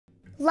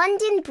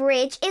London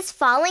Bridge is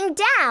falling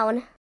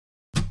down.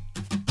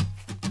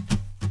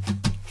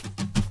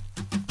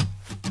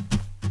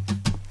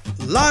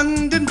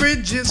 London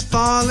Bridge is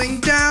falling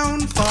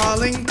down,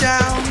 falling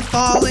down,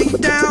 falling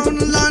down.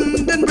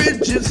 London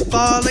Bridge is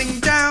falling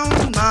down,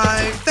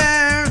 my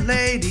fair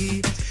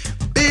lady.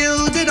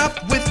 Build it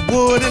up with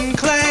wood and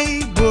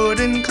clay, wood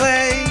and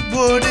clay,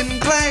 wood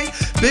and clay.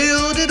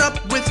 Build it up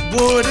with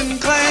wood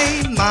and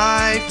clay,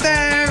 my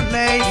fair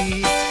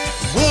lady.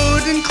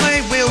 Wood and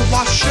clay will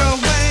wash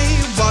away,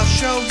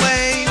 wash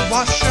away,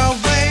 wash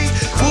away.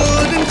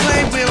 Wood and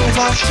clay will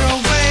wash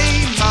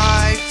away,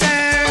 my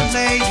fair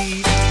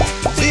lady.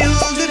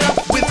 Build it up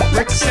with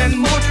bricks and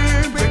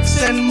mortar, bricks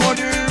and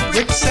mortar,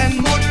 bricks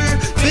and mortar.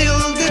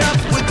 Build it up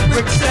with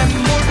bricks and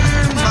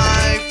mortar,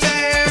 my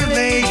fair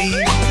lady.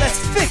 Let's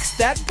fix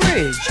that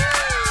bridge.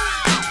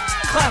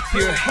 Clap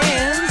your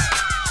hands.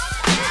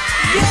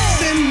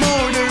 Bricks and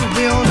mortar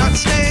will not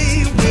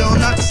stay, will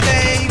not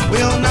stay,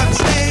 will not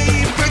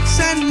stay. Bricks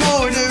and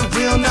mortar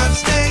will not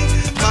stay,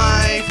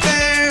 my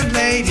fair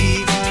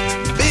lady.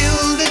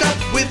 Build it up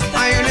with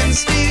iron and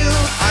steel,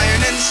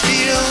 iron and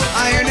steel,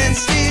 iron and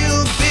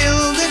steel.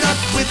 Build it up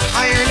with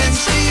iron and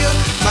steel,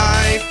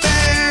 my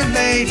fair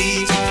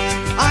lady.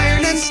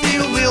 Iron and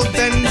steel will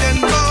bend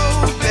and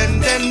bow,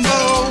 bend and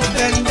bow,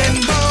 bend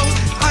and bow.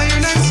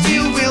 Iron and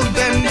steel will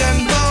bend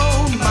and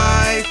bow,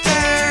 my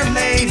fair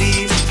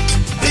lady.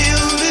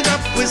 Build it up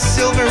with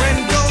silver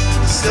and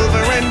gold,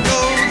 silver and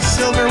gold,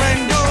 silver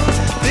and gold.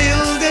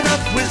 Build it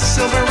up with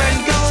silver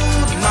and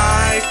gold,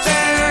 my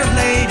fair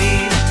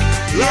lady.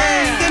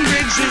 London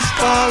Bridge is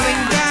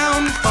falling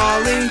down,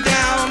 falling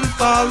down,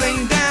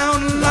 falling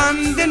down.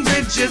 London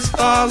Bridge is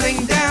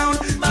falling down,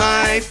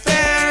 my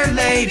fair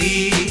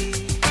lady.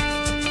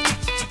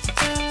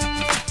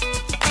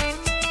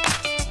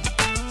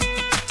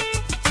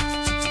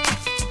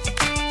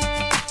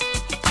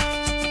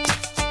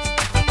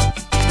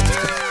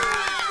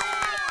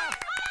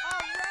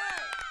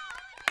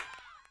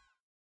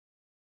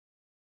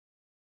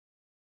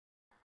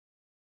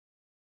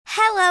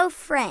 Hello,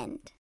 friend.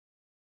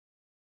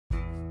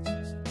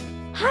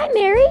 Hi,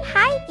 Mary.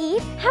 Hi,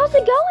 Eve. How's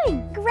it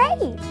going?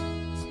 Great.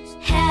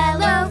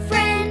 Hello,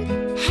 friend.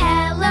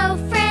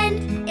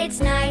 It's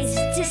nice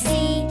to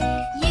see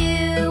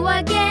you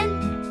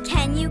again.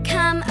 Can you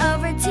come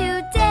over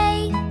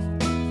today?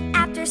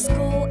 After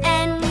school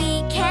and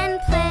we can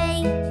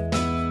play.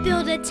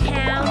 Build a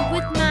town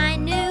with my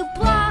new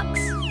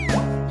blocks.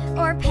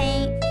 Or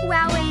paint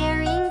while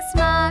wearing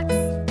smocks.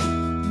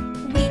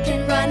 We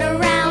can run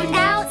around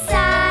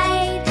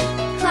outside.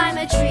 Climb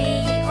a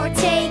tree or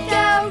take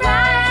a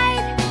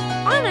ride.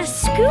 On a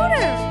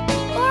scooter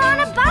or on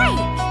a bike.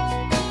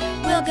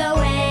 We'll go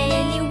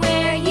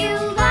anywhere you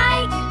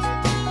like.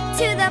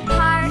 To the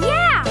park,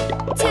 yeah.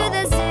 To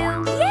the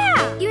zoo,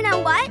 yeah. You know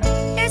what?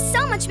 There's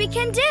so much we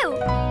can do.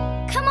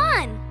 Come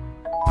on.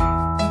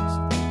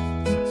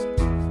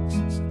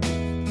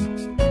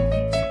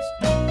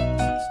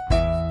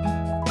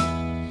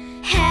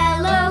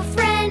 Hello,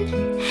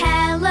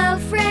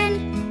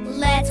 friend.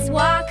 Let's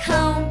walk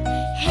home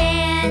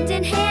hand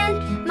in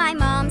hand. My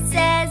mom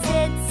says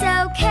it's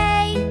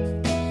okay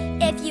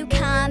if you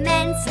come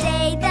and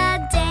stay the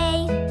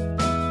day.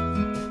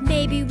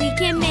 Maybe we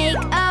can make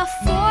a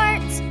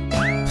fort,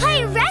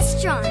 play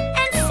restaurant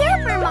and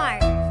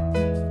supermart.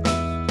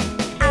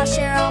 I'll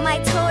share all my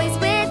toys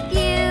with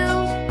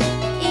you,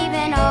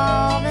 even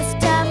all the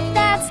stuff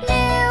that's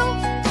new.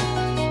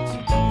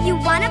 You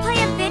wanna play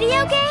a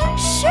video game?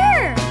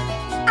 Sure!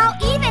 I'll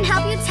even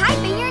help you type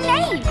in your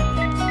name.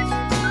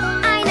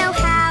 I know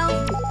how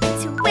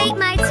to wait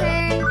my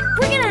turn.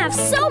 We're gonna have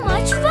so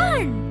much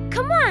fun.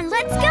 Come on,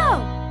 let's go.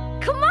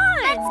 Come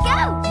on. Let's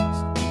go.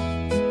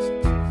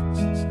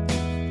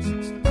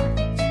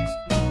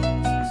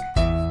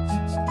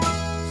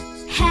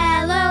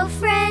 Hello,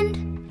 friend.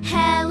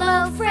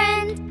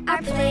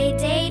 Our play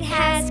date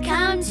has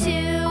come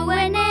to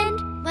an end.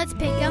 Let's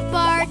pick up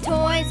our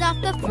toys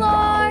off the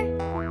floor.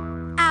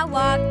 I'll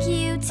walk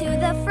you to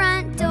the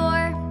front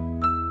door.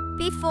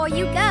 Before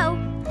you go,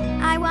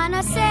 I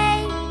wanna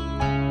say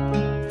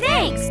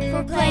thanks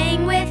for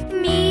playing with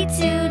me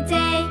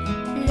today.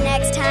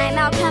 Next time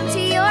I'll come to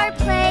your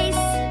place.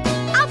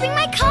 I'll bring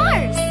my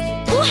cars.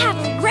 We'll have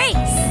a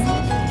race.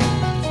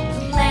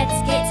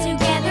 Let's get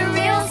together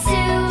real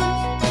soon.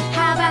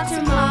 How about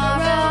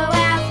tomorrow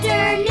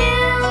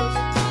afternoon?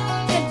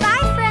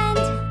 Goodbye, friend.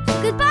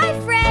 Goodbye,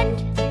 friend.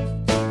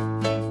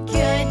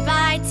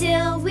 Goodbye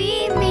till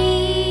we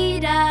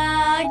meet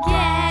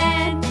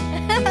again.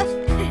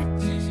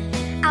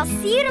 I'll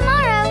see you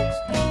tomorrow.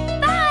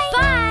 Bye.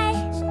 Bye.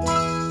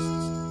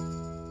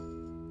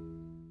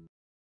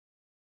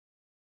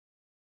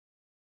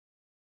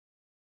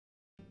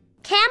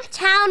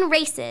 Camptown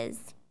races.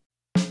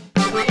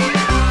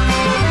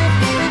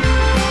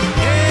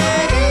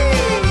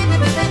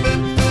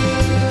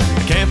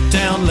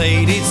 Camptown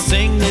ladies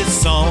sing this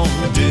song.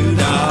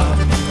 Doo-dah,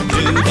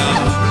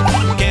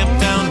 doo-dah.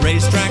 Camptown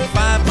racetrack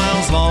 5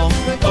 miles long.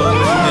 Oh,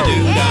 the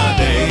doo-dah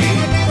day.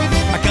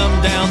 I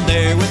come down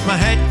there with my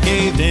hat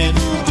caved in.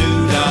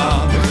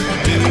 Doo-dah,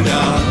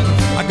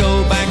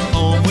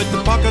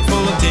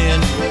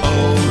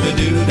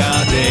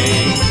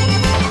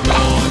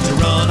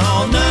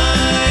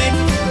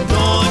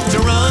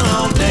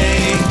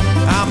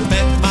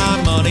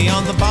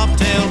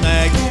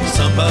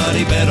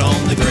 somebody bet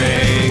on the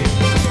gray.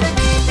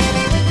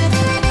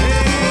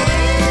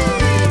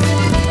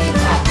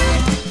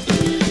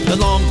 The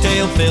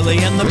long-tailed filly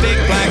and the big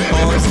black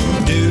horse,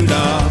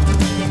 doo-dah,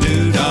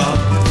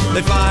 doo-dah.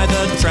 They fly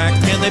the track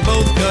and they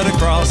both cut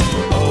across,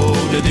 oh,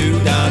 the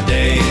doo-dah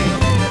day.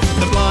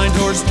 The blind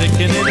horse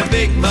sticking in a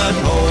big mud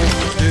hole,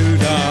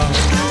 doo-dah,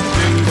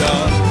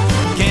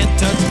 doo-dah. Can't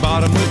touch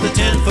bottom with a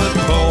 10-foot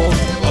pole,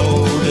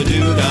 oh, the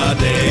doo-dah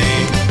day.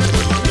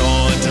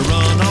 Going to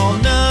run all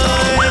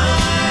night,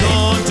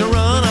 going to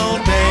run all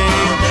day.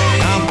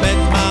 I'll bet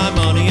my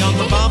money on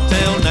the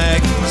bobtail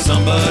nag,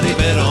 somebody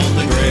bet on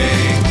the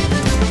gray.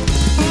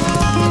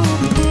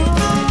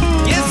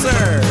 Yes,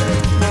 sir.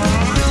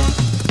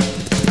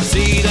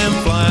 See them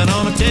flying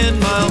on a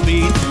 10-mile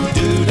beat,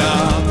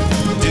 doo-dah,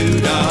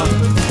 doo-dah.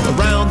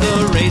 Around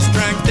the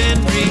racetrack then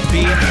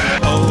repeat,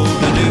 oh,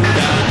 the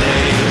doo-dah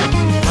day.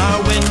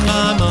 I win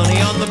my money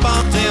on the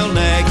bobtail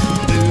nag,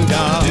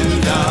 doo-dah,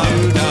 doo-dah,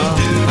 doo-dah.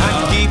 I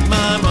keep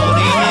my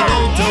money in an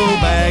old tool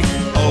bag,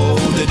 oh,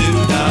 the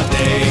doo-dah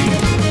day.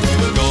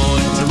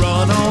 Going to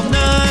run all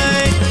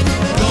night,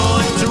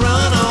 going to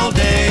run all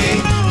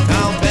day.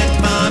 I'll bet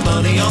my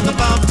money on the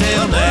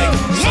bobtail nag,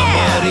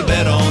 somebody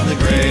bet on the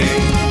gray.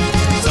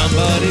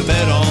 Somebody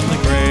bet on the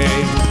gray.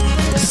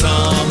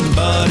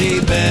 Somebody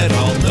bet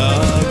on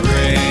the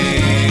gray.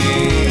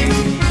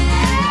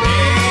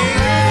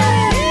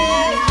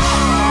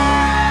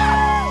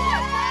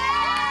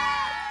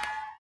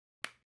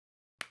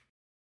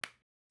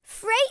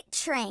 Freight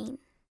train.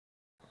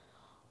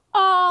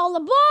 All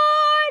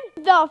aboard!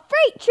 The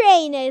freight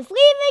train is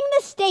leaving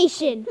the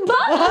station.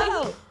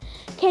 Wow.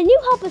 Can you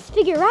help us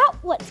figure out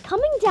what's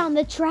coming down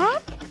the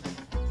track?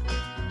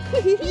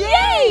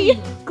 Yay!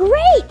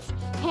 Great!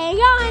 Hang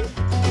on.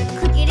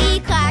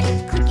 Clickety-clack,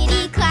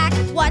 clickety-clack,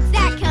 what's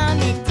that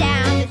coming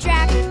down the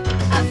track?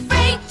 A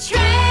freight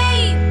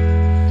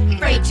train!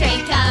 Freight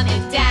train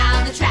coming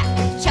down the track.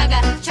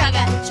 Chugga,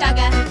 chugga,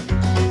 chugga.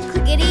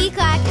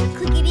 Clickety-clack,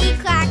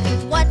 clickety-clack,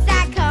 what's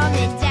that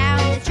coming down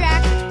the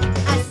track?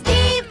 A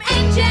steam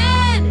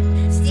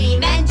engine!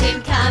 Steam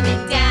engine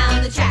coming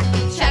down the track.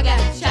 Chugga,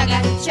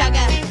 chugga,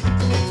 chugga.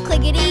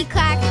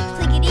 Clickety-clack,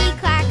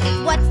 clickety-clack,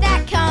 what's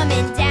that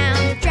coming down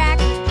the track?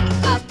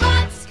 A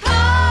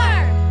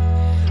boxcar!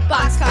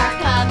 Boxcar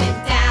coming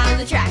down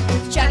the track.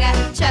 Chugga,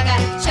 chugga,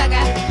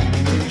 chugga.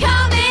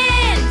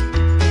 Coming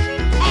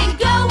and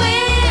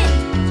going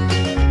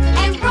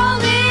and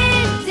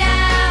rolling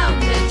down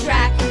the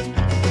track.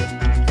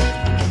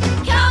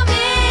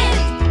 Coming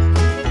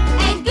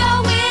and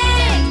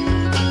going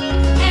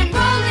and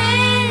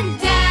rolling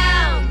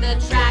down the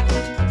track.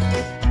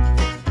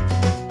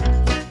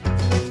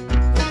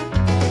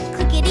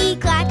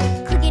 Clickety-clack,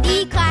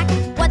 clickety-clack,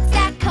 what's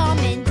that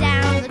coming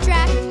down the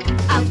track?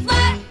 A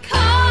flat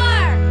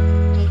car!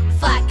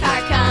 Flat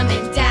car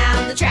coming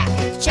down the track.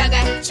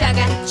 Chugga,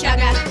 chugga,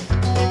 chugga.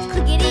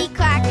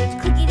 Clickety-clack,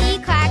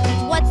 clickety-clack,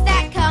 what's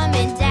that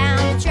coming down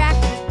the track?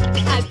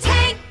 A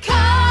tank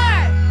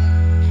car!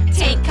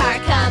 Tank car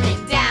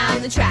coming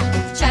down the track.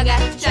 Chugga,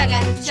 chugga,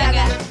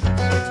 chugga.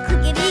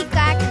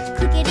 Clickety-clack,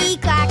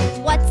 clickety-clack,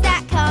 what's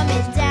that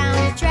coming down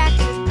the track?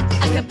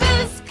 A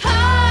caboose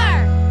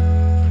car!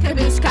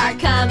 Caboose car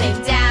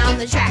coming down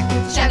the track.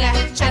 Chugga,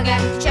 chugga,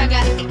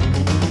 chugga.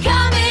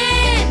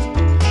 Coming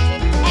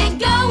and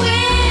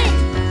going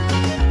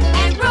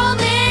and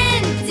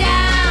rolling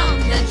down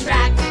the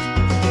track.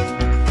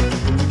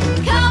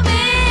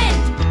 Coming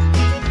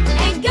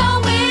and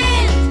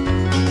going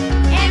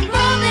and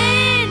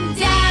rolling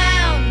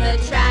down the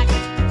track.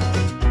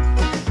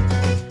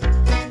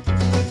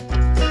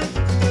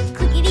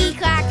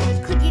 Clickety-clack,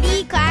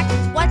 clickety-clack,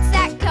 what's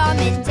that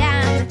coming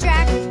down the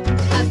track?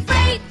 A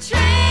freight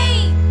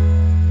train!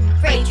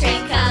 Freight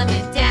train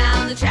coming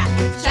down the track.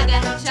 Chugga,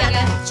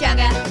 chugga,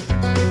 chugga.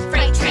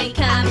 Freight train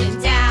coming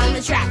down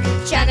the track.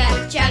 Chugga,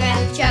 chugga,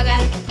 chugga.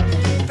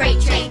 Freight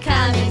train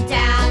coming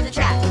down the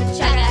track.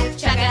 Chugga,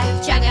 chugga,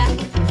 chugga.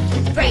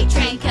 Freight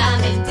train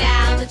coming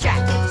down the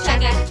track.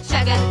 Chugga,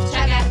 chugga,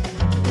 chugga.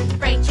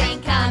 Freight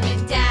train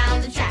coming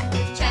down the track.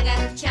 Chugga,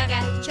 chugga,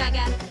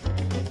 chugga.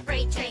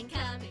 Freight train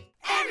coming.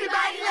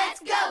 Everybody, let's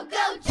go,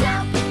 go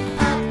jump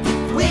up,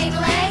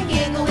 wiggle and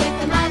giggle with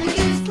the Mother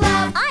Goose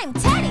Club. I'm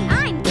Teddy.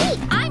 I'm Pete.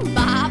 I'm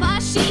Baba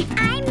Sheep.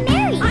 I'm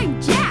Mary.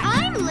 I'm Jack.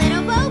 I'm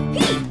Little Bo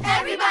Peep.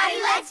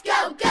 Everybody, let's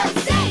go, go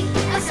sing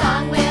a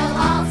song. We'll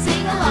all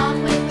sing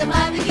along with the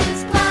Mother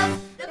Goose Club.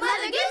 The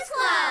Mother Goose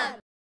Club.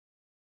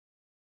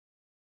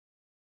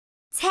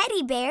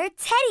 Teddy bear,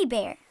 teddy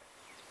bear.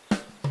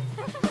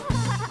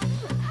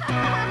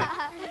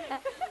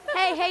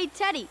 Hey,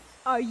 Teddy,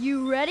 are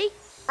you ready?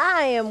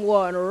 I am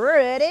one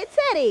ready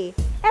Teddy.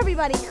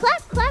 Everybody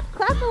clap, clap,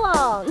 clap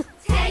along.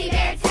 Teddy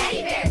bear,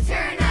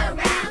 turn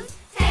around.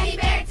 Teddy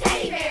bear,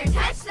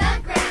 touch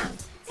the ground.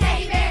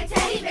 Teddy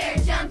bear,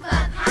 jump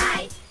up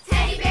high.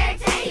 Teddy bear,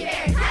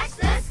 touch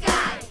the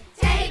sky.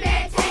 Teddy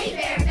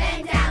bear,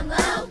 bend down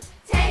low.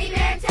 Teddy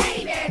bear,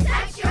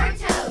 touch your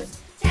toes.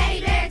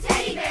 Teddy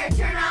bear,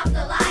 turn off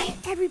the light.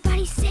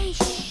 Everybody say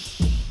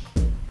shh.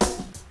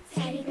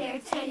 Teddy bear,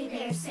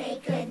 say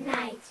good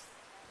night.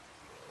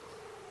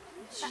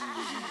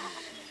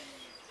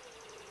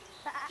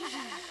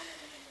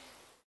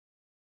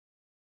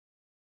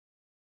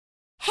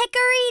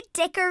 Hickory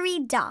dickory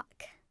dock.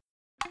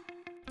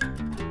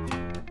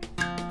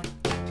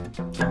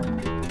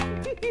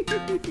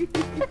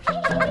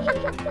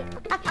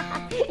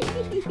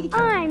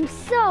 I'm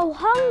so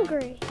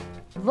hungry.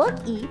 Look,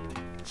 Eep.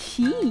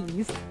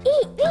 Cheese.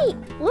 Eat, eat.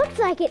 Looks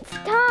like it's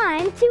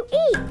time to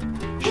eat.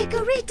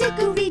 Hickory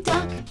dickory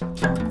dock,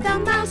 the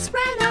mouse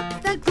ran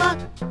up the clock.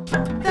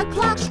 The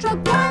clock struck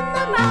one,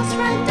 the mouse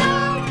ran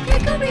down.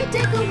 Hickory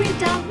dickory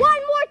dock.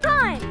 One more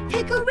time.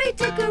 Hickory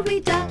dickory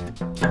dock,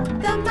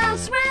 the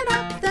mouse ran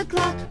up the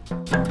clock.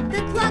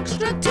 The clock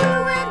struck two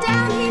and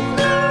down he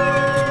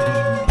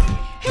flew.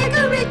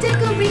 Hickory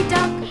dickory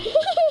dock.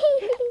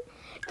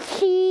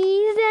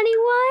 Cheese,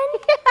 anyone?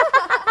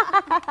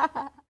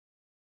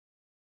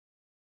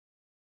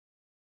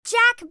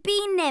 Jack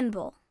be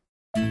nimble.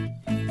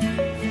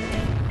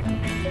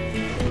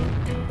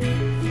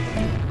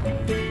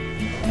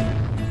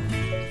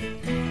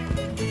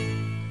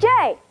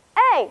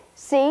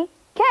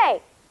 J-A-C-K.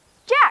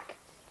 Jack,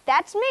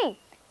 that's me.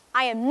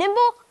 I am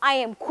nimble, I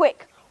am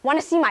quick. Want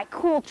to see my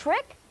cool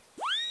trick?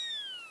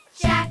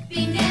 Jack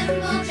be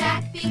nimble,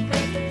 Jack be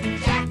quick.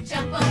 Jack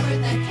jump over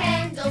the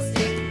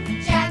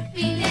candlestick. Jack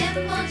be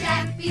nimble,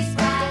 Jack be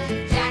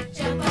spry. Jack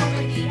jump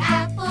over the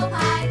apple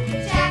pie.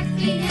 Jack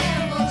be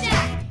nimble,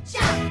 Jack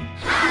jump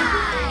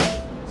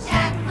high.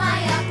 Jack fly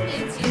up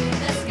into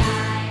the sky.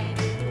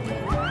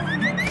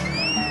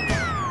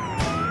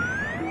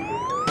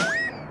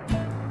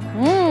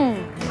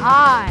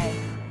 High.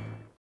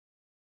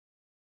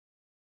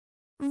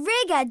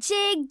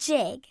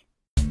 Rig-a-jig-jig.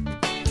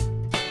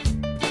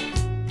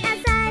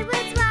 As I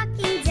was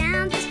walking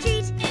down the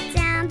street,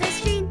 down the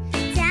street,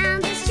 down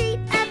the street,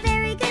 a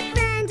very good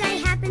friend I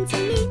happened to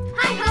meet.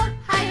 Hi-ho,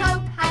 hi-ho,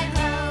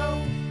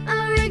 hi-ho.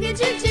 Oh,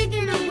 rig-a-jig-jig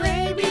and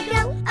away we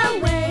go,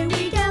 away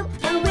we go,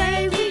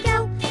 away we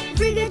go.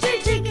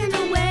 Rig-a-jig-jig and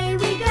away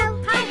we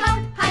go.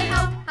 Hi-ho,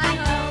 hi-ho,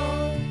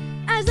 hi-ho.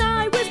 As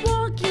I was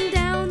walking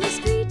down the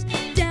street,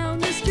 down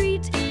the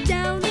street,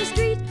 down the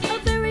street, a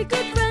very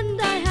good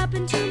friend I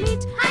happened to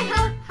meet.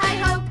 Hi-ho,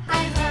 hi-ho,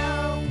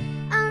 hi-ho.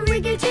 Oh,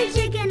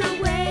 rig-a-jig-jig and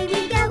away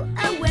we go,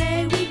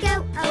 away we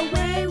go,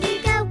 away we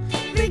go.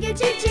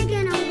 Rig-a-jig-jig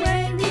and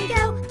away we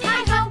go.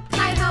 Hi-ho,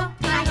 hi-ho,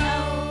 hi-ho.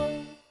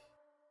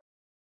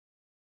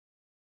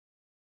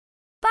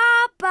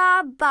 Ba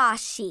ba ba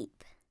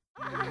sheep.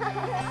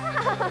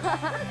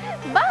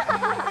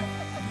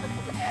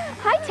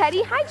 Hi,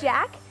 Teddy. Hi,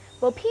 Jack.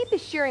 Well, Peep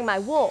is shearing my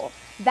wool.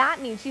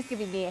 That means she's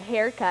giving me a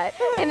haircut,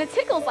 and it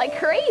tickles like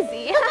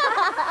crazy.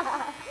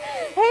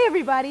 Hey,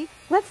 everybody.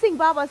 Let's sing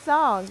Baba's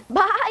song.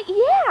 Ba,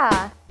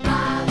 yeah.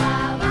 Ba,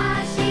 ba,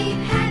 ba, sheep,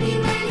 have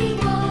you any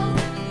wool?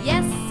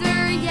 Yes,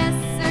 sir,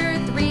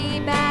 3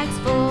 bags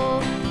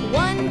full.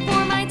 1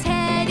 for my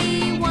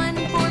Teddy, 1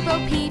 for Bo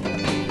Peep,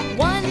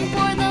 1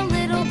 for the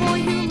little boy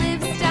who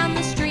lives down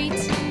the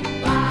street.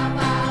 Ba,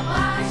 ba,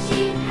 ba,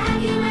 sheep,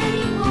 have you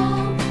any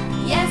wool?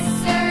 Yes,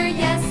 sir,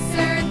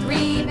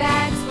 3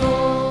 bags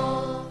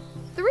full.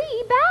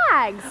 3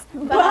 bags.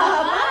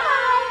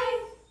 Bye-bye.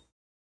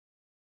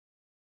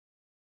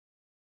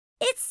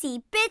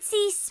 Itsy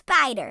bitsy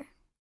spider.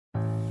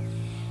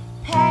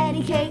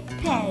 Patty cake,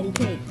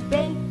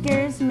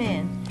 baker's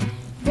man.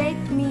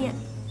 Bake me a...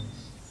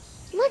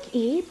 Look,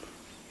 Eep.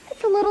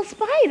 It's a little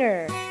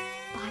spider.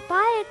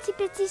 Bye-bye, itsy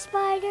bitsy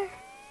spider.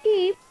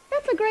 Eep,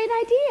 that's a great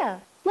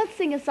idea. Let's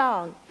sing a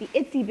song, The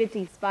Itsy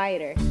Bitsy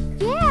Spider.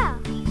 Yeah.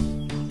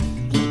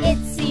 The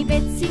itsy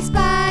bitsy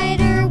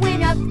spider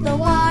went up the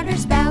water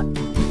spout.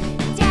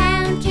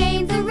 Down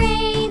came the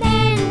rain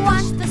and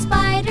washed the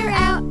spider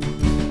out.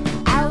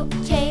 Out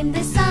came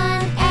the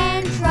sun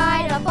and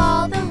dried up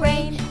all the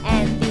rain.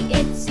 And the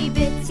itsy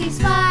bitsy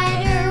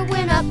spider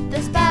went up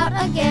the spout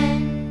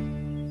again.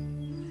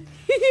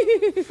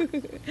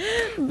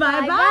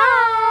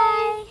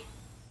 Bye-bye.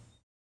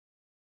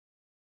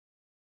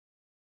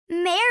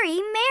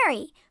 Mary,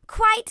 Mary,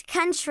 quite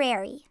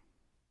contrary.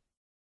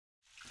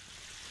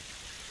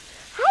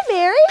 Hi,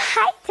 Mary.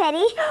 Hi,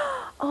 Teddy.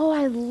 Oh,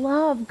 I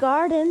love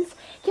gardens.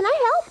 Can I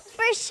help?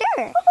 For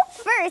sure.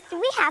 First,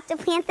 we have to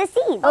plant the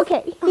seeds.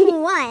 Okay.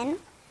 1,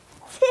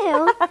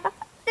 2,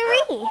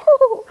 3.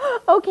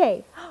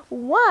 Okay.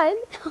 1,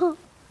 2,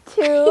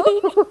 3.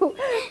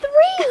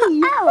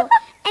 Oh,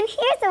 and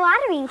here's a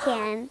watering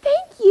can.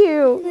 Thank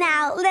you.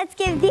 Now, let's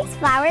give these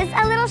flowers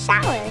a little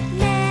shower.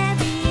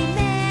 Mary,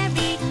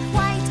 Mary,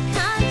 quite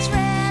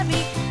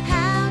contrary,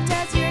 how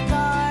does your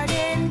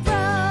garden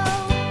grow?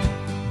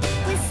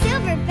 With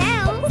silver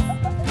bells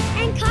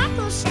and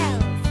cockle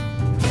shells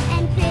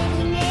and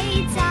pretty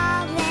maids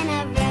all in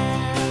a row.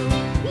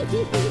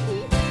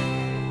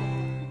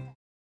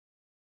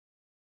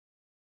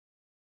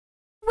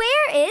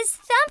 Where is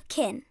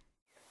Thumpkin?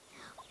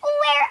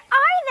 Where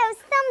are those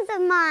thumbs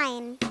of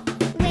mine?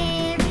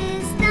 Where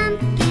is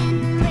Thumpkin?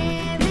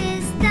 Where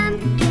is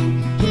Thumpkin?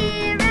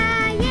 Here I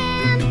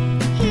am,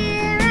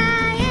 here I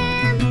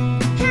am.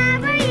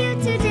 How are you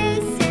today,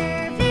 sir?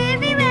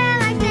 Very well,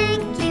 I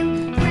thank you.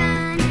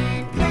 Run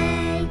and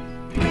play,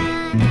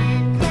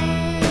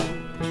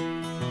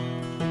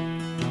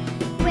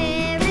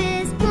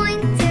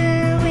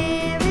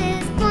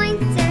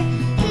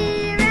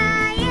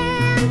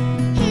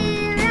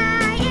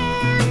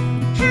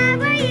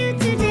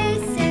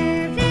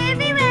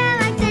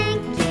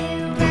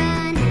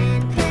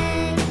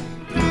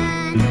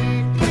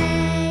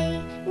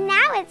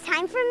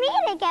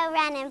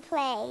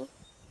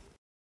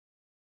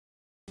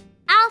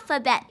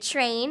 alphabet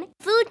train,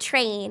 food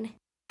train.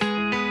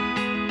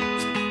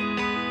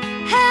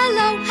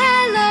 Hello,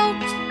 hello,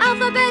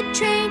 alphabet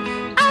train,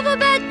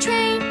 alphabet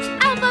train,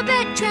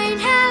 alphabet train.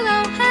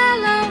 Hello,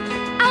 hello,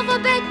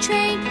 alphabet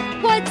train.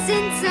 What's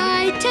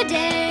inside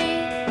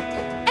today?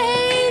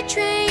 A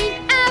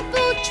train,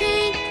 apple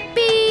train,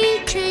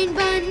 B train,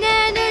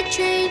 banana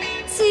train,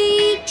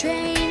 C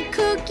train,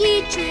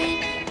 cookie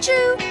train,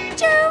 choo,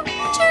 choo,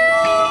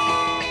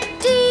 choo.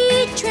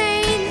 D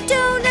train,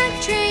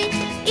 donut train,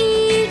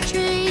 E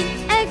train,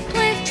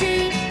 eggplant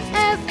train,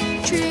 F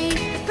train,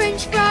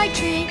 French fry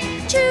train,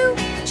 choo,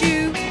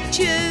 choo,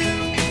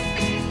 choo.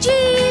 G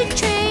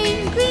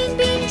train, green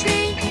bean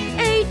train,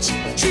 H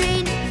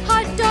train,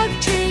 hot dog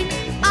train,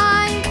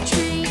 I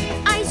train,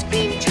 ice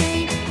cream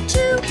train,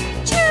 choo,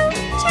 choo,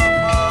 choo.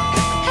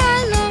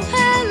 Hello,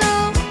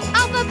 hello,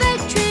 alphabet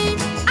train,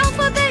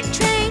 alphabet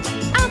train,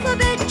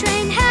 alphabet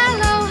train.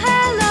 Hello,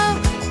 hello,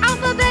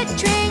 alphabet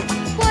train.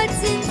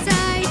 What's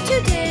inside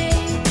today?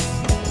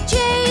 J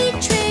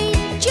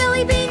train,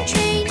 jelly bean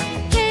train,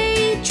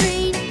 K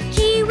train,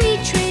 kiwi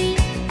train,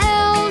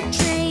 L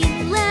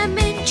train,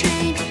 lemon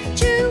train,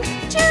 choo,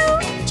 choo,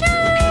 choo.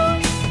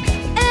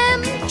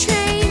 M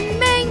train,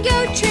 mango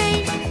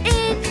train,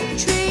 N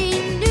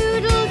train,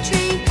 noodle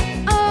train,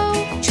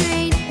 O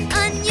train,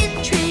 onion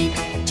train,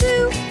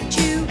 choo,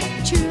 choo,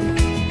 choo.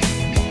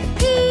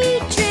 P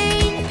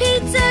train,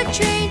 pizza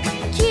train,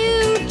 Q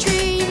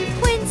train,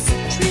 quince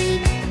train,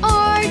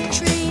 R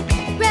train,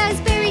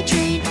 raspberry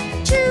train,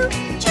 choo,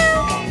 choo,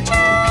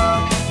 choo.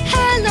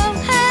 Hello,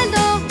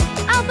 hello,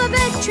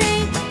 alphabet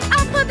train,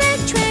 alphabet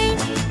train,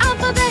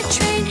 alphabet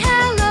train.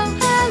 Hello,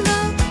 hello,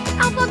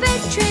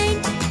 alphabet train.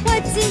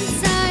 What's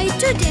inside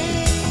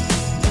today?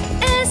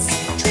 S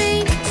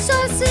train,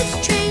 sausage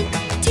train,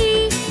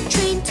 T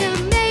train,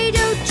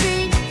 tomato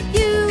train,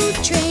 U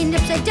train,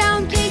 upside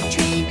down cake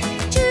train,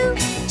 choo,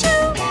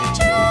 choo,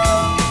 choo.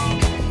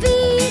 V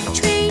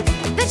train,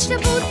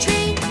 vegetable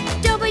train,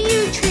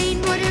 W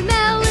train,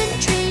 watermelon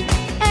train,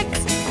 X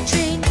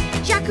train,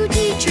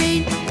 jacuzzi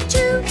train,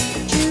 choo,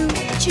 choo,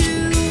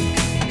 choo.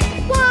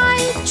 Y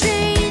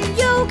train,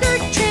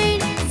 yogurt train,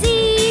 Z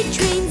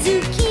train,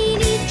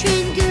 zucchini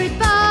train,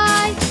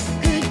 goodbye,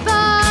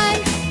 goodbye,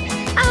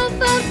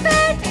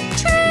 alphabet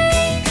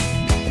train.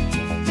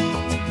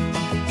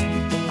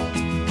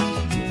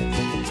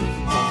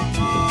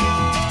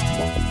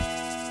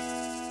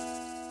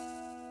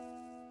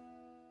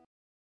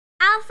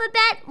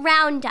 Alphabet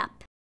roundup.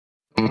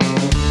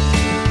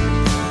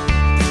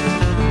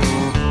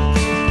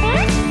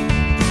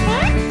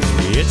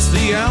 It's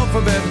the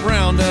alphabet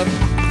roundup.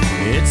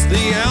 It's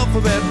the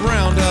alphabet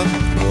roundup.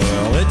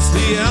 Well, it's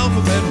the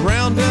alphabet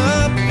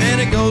roundup, and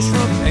it goes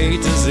from A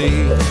to Z.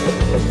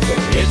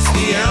 It's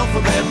the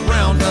alphabet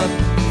roundup.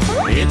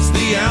 It's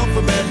the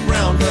alphabet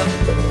roundup.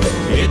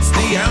 It's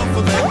the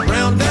alphabet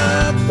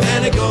roundup,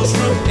 and it goes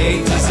from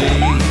A to Z.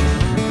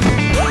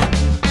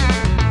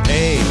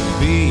 A,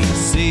 B,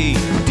 C,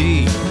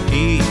 D,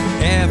 E,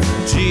 F,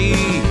 G,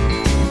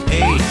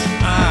 H,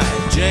 I,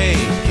 J,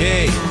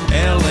 K,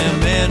 L,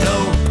 M, N,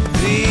 O,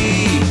 P,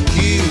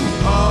 Q,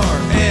 R,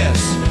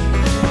 S,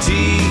 T,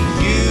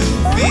 U,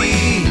 V,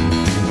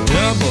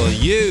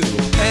 W,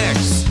 X,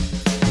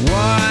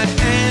 Y,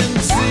 and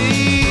Z.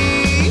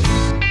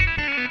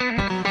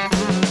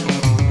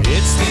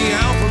 It's the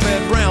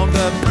alphabet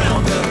roundup,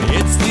 roundup.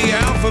 It's the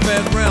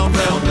alphabet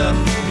roundup.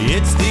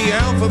 It's the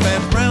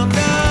alphabet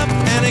roundup,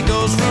 and it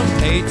goes from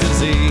A to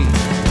Z.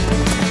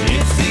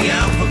 It's the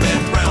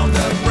alphabet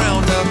roundup,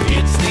 roundup.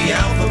 It's the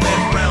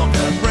alphabet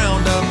roundup,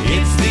 roundup.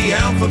 It's the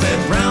alphabet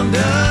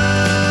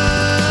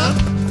roundup,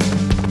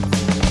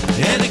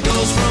 and it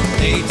goes from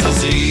A to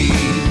Z.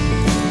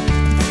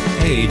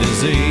 A to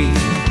Z.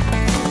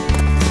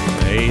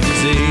 A to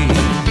Z.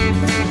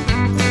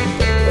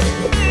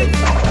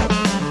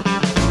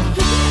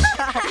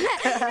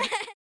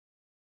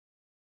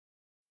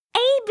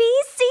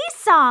 ABC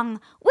song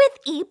with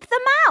Eep the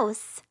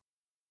Mouse.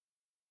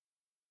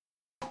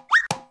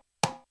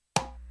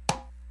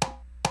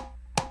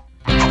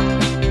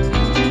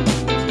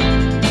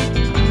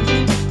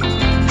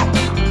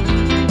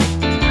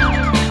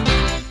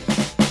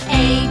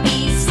 A, B,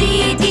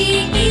 C, D,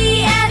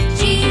 E, F,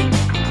 G,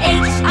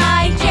 H,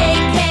 I, J,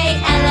 K,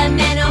 L, M,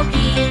 N, O, P,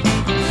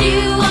 Q,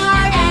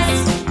 R, S,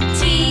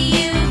 T,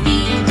 U, V,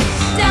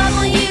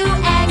 W,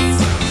 X,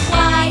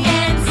 Y,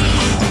 and Z.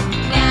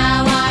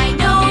 Now I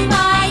know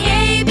my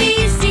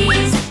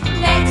ABCs.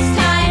 Next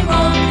time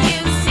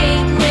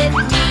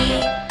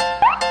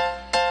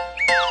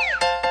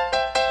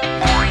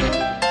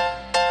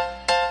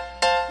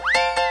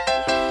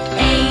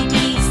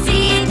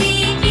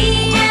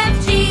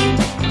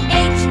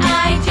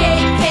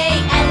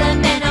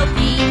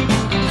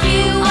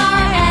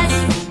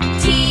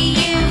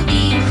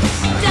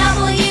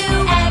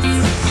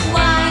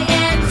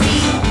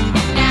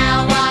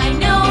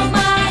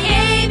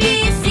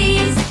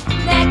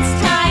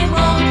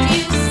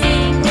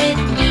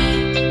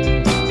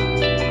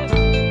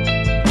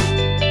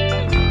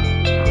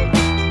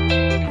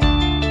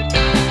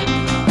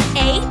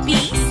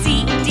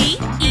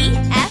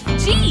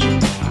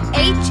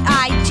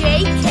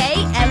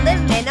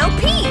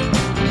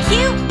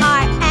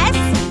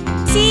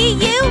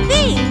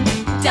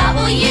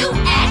W,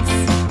 X,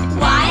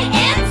 Y,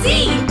 and Z.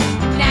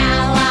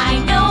 Now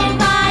I know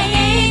my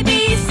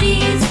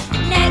ABCs.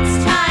 Next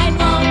time,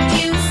 won't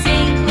you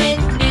sing with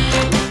me?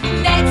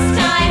 Next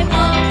time,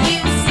 won't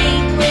you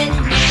sing with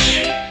me?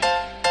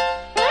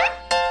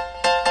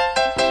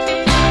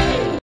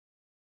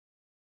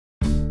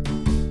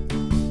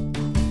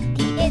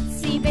 The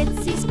itsy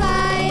bitsy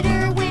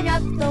spider went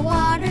up the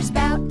water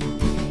spout.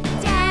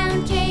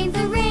 Down came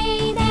the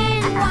rain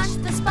and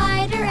washed the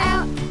spider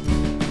out.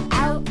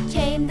 Out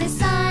came the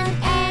sun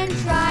and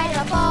dried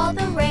up all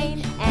the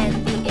rain.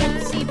 And the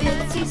itsy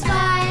bitsy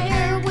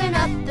spider went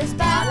up the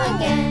spout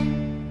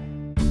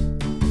again.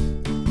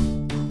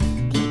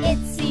 The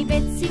itsy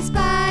bitsy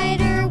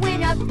spider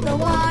went up the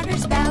water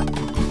spout.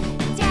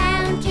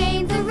 Down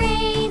came the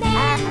rain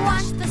and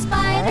washed the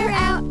spider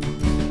out.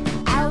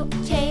 Out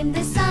came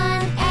the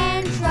sun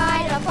and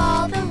dried up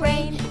all the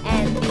rain.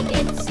 And the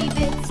itsy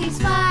bitsy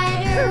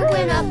spider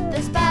went up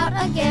the spout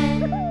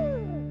again.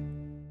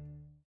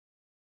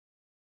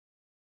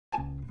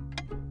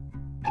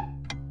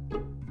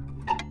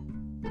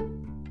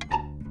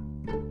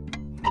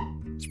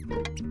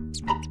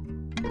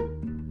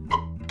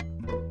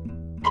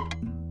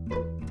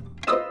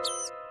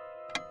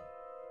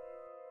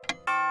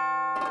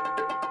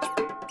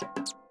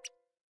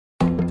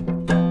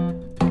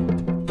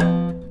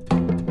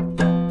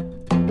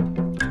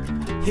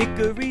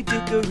 Hickory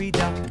dickory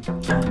dock,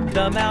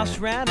 the mouse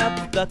ran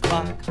up the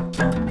clock.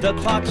 The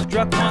clock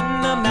struck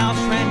one, the mouse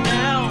ran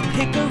down.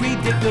 Hickory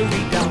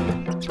dickory dock,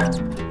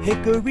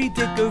 hickory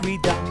dickory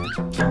dock,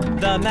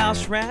 the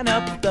mouse ran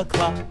up the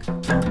clock.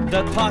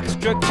 The clock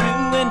struck two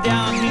and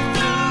down he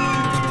flew.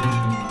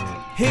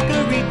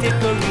 Hickory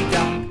dickory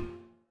dock.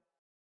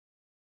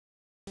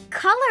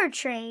 Color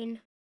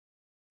train.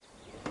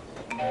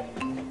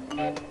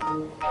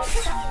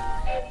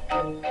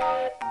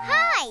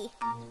 Hi,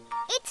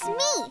 it's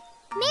me,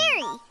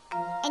 Mary,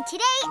 and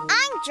today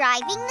I'm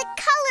driving the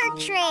color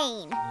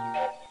train.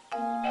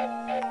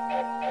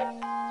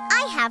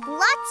 I have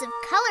lots of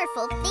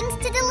colorful things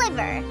to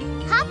deliver.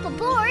 Hop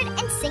aboard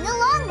and sing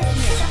along with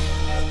me.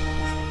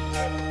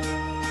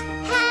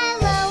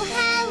 Hello,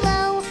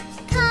 hello,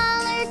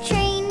 color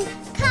train,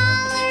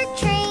 color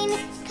train,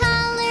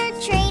 color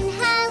train.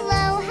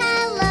 Hello,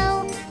 hello,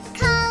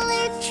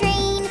 color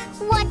train.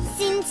 What's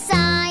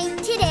inside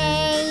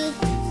today?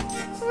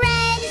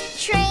 Red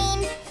train,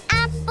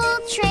 apple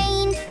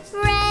train,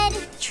 red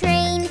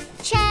train,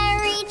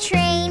 cherry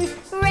train,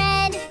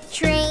 red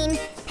train,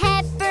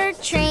 pepper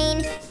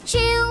train,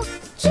 choo,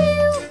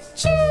 choo,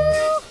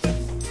 choo.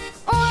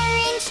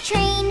 Orange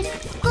train,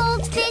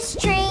 goldfish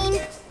train,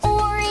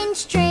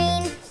 orange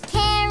train,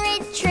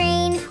 carrot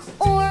train,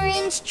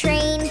 orange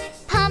train,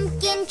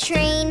 pumpkin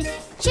train,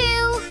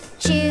 choo,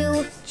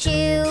 choo,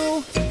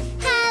 choo.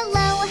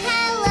 Hello,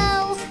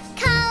 hello,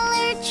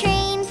 color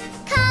train,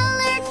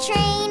 color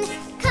train,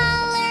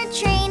 color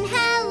train.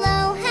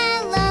 Hello,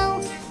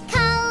 hello,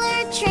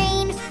 color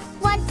train.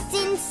 What's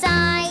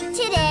inside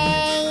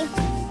today?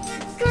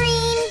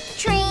 Green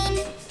train,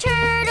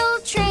 turtle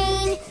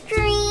train,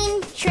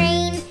 green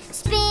train,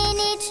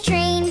 spinach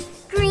train,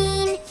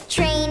 green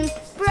train,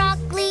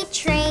 broccoli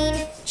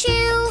train,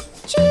 choo,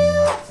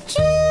 choo,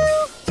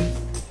 choo.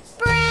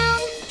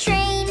 Brown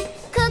train,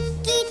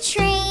 cookie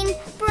train,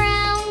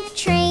 brown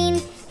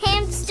train,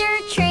 hamster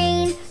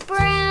train,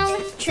 brown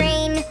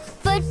train,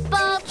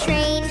 football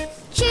train,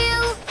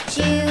 choo,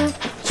 choo,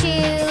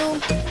 choo.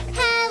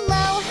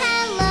 Hello,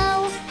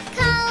 hello,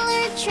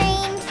 color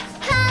train,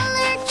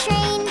 color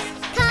train,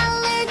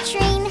 color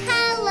train.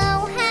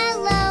 Hello,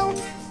 hello,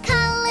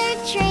 color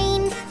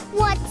train.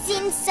 What's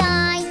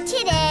inside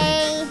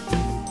today?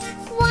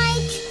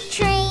 White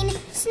train,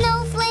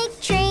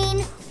 snowflake train,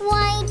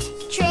 white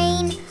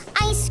train,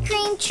 ice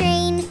cream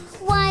train,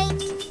 white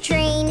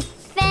train,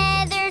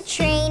 feather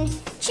train,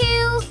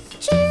 choo,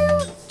 choo,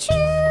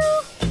 choo.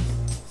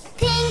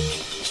 Pink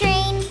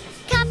train,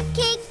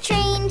 cupcake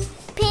train,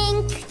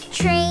 pink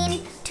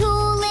train,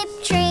 tulip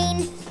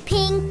train,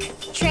 pink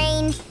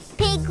train,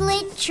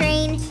 piglet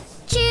train,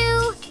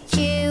 choo,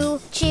 choo,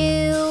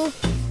 choo.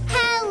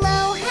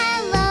 Hello,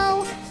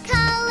 hello,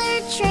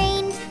 color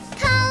train,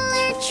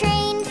 color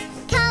train,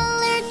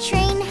 color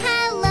train.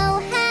 Hello,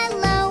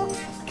 hello,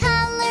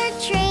 color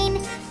train.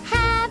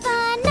 Have a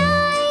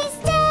nice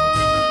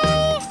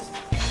day.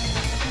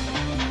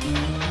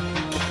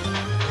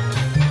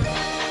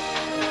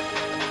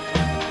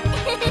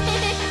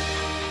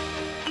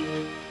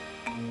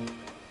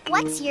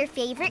 What's your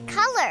favorite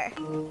color?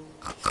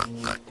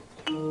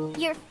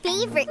 Your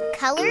favorite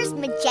color's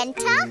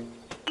magenta?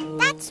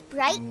 That's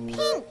bright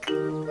pink,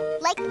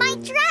 like my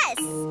dress.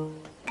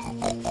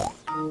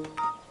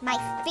 My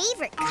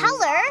favorite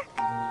color?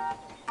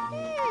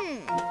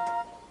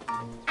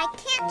 I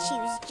can't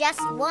choose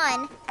just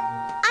one.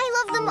 I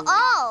love them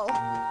all.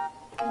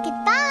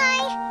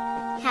 Goodbye.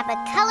 Have a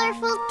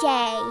colorful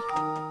day.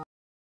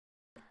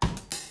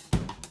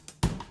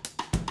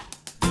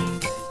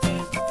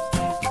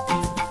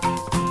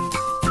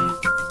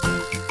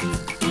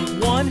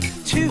 1,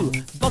 2,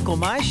 buckle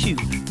my shoe.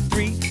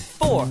 3,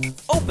 4, 4,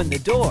 open the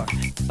door.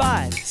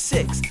 5,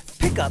 6,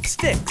 pick up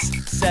sticks.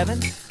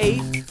 7,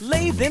 8,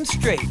 lay them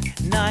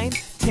straight. 9,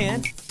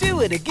 10,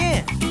 do it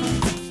again.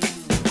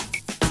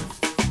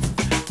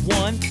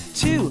 1,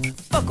 2,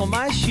 buckle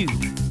my shoe.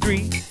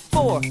 3,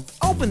 4,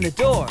 open the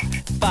door.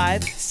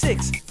 5,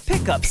 6,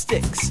 pick up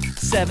sticks.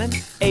 7,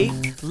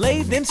 8,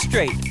 lay them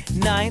straight.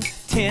 9,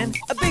 10,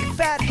 a big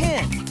fat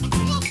hen.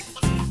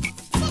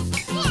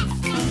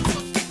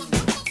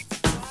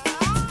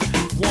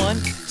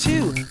 1,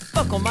 2,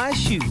 buckle my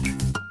shoe.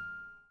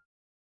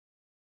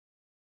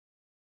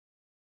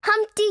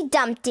 Humpty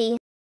Dumpty.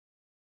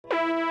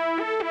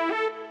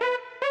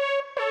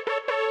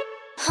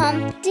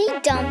 Humpty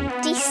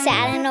Dumpty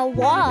sat in a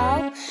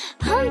wall.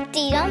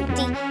 Humpty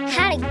Dumpty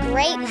had a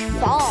great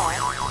fall.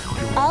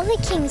 All the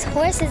king's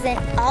horses and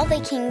all the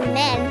king's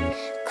men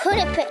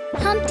couldn't put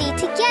Humpty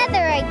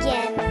together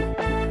again.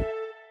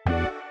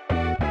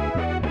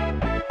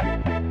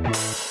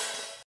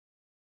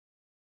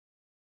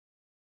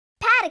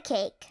 Patty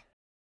cake.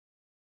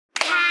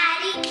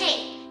 Patty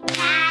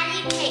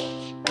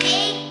cake,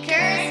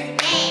 baker's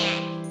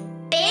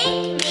man.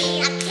 Bake me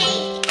a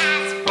cake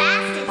as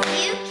fast as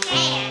you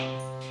can.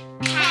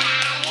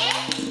 Pat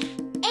it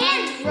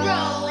and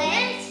roll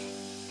it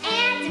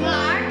and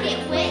mark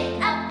it with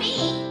a B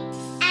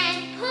and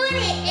put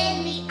it in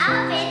the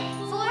oven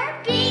for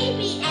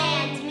baby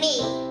and me.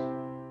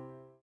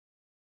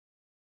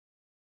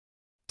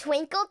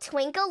 Twinkle,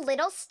 twinkle,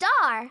 little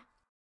star.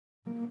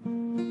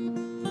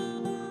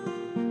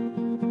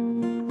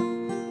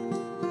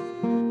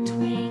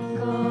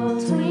 Twinkle,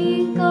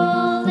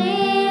 twinkle,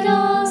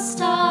 little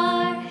star,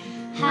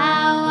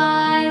 how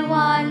I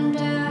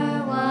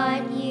wonder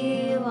what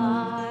you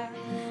are.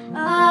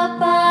 Up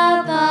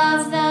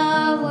above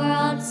the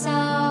world so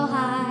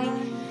high,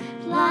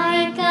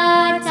 like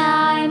a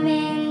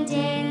diamond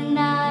in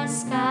the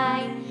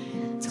sky.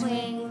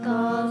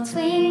 Twinkle,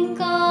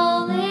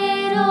 twinkle,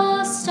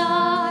 little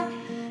star,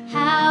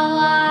 how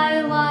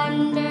I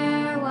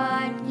wonder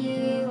what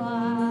you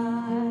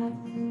are.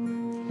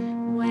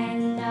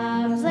 When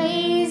the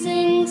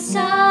blazing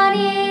sun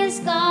is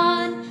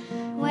gone,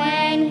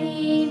 when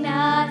he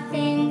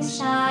nothing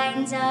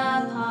shines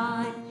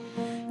upon,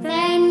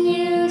 then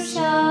you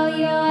show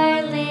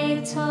your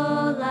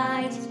little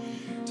light.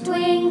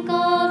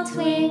 Twinkle,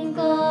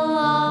 twinkle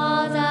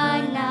all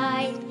the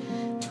night.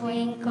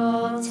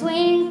 Twinkle,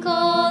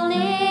 twinkle,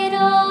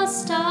 little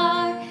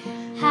star,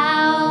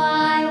 how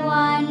I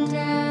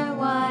wonder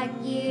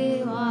what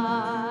you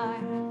are.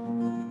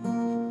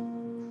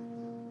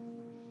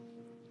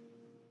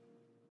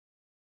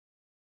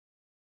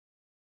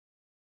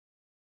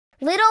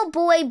 Little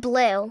Boy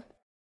Blue.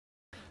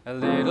 A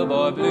little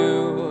boy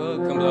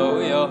blue, come blow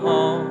your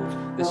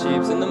horn. The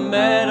sheep's in the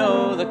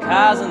meadow, the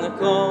cows in the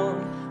corn.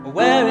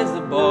 Where is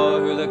the boy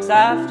who looks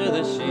after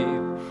the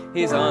sheep?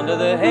 He's under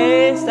the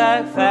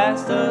haystack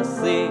fast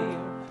asleep.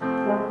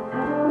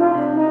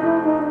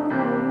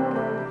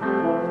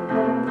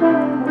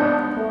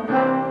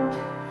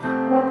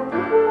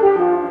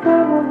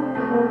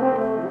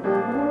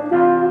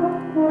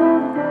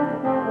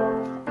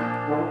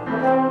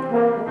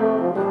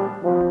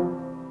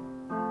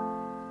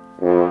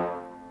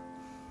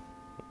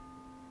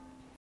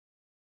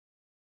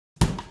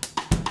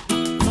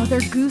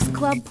 Mother Goose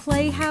Club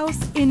Playhouse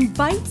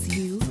invites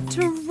you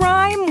to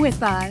rhyme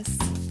with us.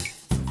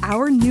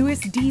 Our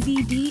newest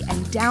DVD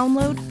and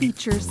download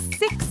features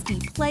 60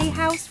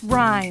 Playhouse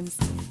rhymes,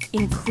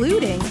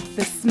 including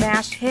the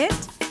smash hit,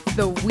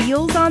 The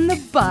Wheels on the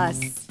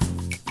Bus.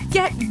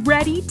 Get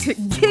ready to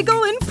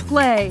giggle and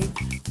play.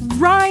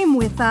 Rhyme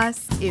with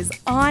Us is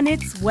on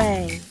its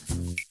way.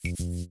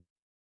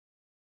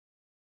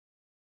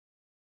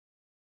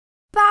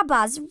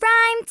 Baba's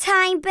Rhyme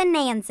Time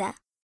Bonanza.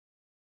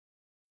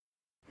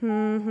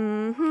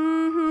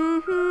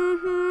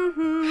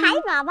 Hi,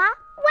 Baba.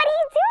 What are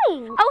you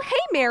doing? Oh,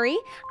 hey, Mary.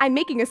 I'm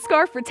making a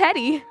scarf for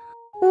Teddy.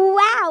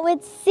 Wow,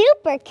 it's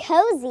super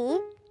cozy.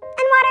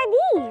 And what are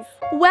these?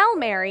 Well,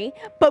 Mary,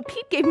 Bo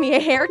Peep gave me a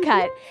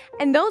haircut,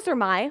 and those are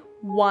my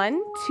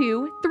 1,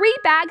 2, 3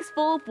 bags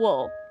full of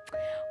wool.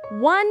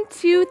 1,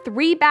 2,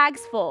 3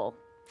 bags full.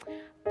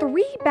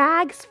 3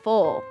 bags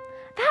full.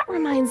 That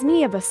reminds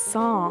me of a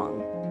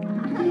song.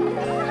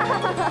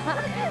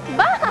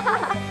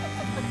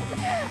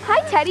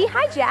 Hi, Teddy.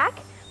 Hi, Jack.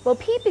 Bo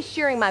Peep is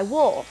shearing my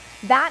wool.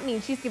 That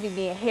means she's giving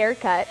me a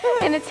haircut,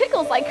 and it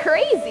tickles like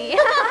crazy.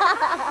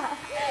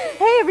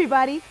 Hey,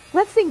 everybody.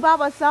 Let's sing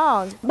Baba's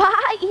song.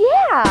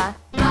 Yeah.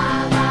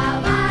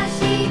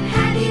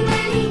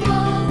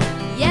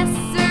 Yes,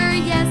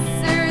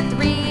 sir,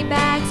 3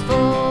 bags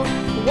full.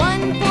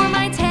 1 for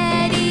my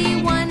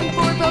Teddy, 1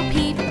 for Bo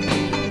Peep,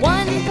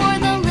 1 for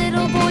the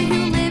little boy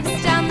who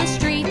lives down the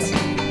street.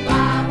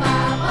 Ba, ba,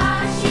 ba,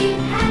 sheep,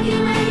 have you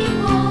any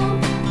wool?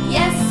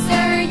 Yes,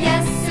 sir,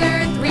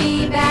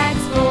 3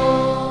 bags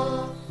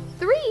full.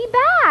 3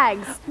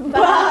 bags.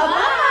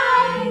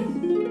 Bye-bye.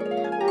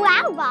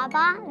 Wow,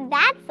 Baba,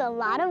 that's a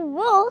lot of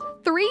wool.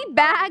 3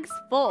 bags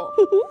full.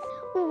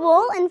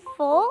 Wool and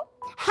full?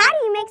 How do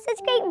you make such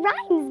great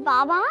rhymes,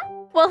 Baba?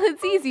 Well,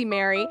 it's easy,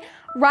 Mary.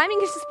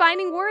 Rhyming is just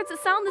finding words that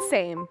sound the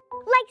same.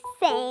 Like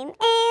same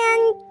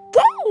and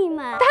game.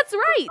 That's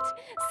right.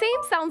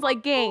 Same sounds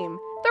like game.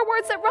 They're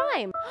words that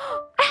rhyme.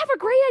 I have a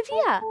great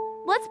idea.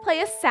 Let's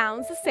play a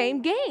sounds the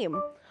same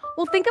game.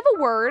 We'll think of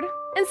a word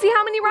and see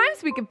how many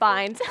rhymes we can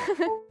find.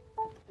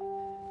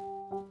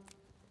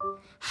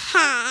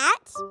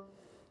 Hat,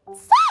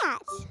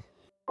 sat.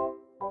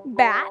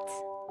 Bat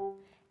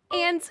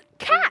and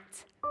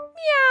cat.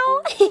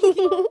 Meow.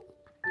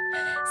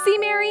 See,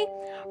 Mary?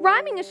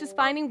 Rhyming is just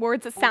finding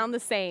words that sound the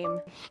same.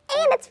 And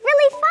it's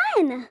really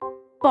fun.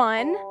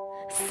 Fun.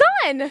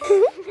 Sun.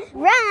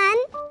 Run.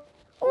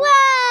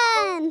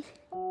 One.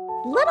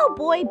 Little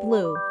boy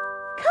blue,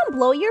 come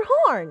blow your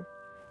horn.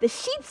 The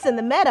sheep's in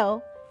the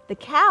meadow, the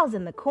cow's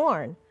in the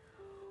corn.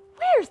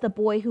 Where's the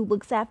boy who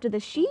looks after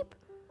the sheep?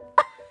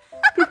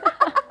 He's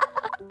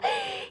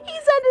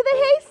under the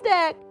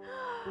haystack,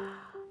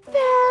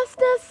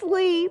 fast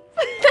asleep.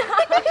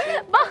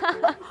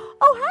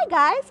 Oh, hi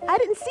guys, I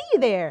didn't see you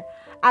there.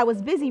 I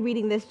was busy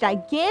reading this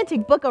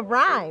gigantic book of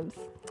rhymes.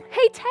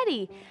 Hey,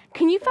 Teddy,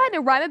 can you find a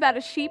rhyme about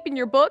a sheep in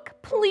your book,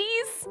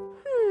 please?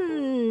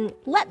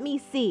 Let me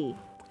see.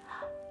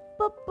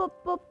 Black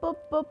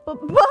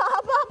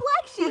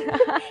sheep.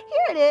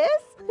 Here it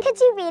is. Could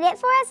you read it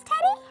for us,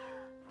 Teddy?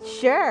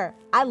 Sure,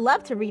 I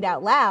love to read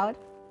out loud.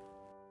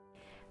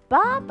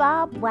 Ba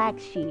ba black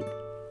sheep,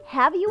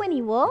 have you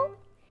any wool?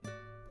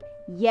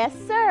 Yes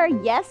sir,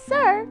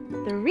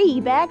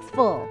 3 bags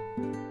full.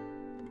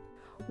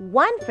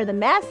 1 for the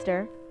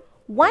master,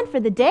 1 for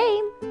the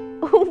dame,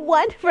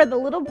 1 for the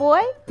little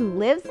boy who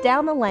lives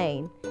down the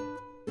lane.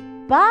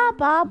 Ba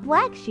ba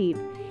black sheep,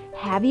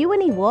 have you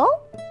any wool?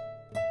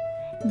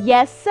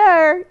 Yes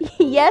sir,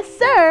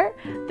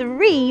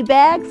 3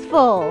 bags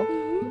full.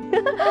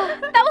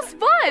 That was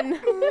fun!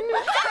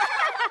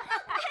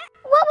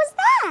 What was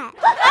that?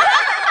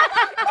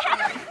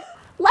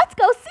 Let's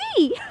go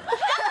see.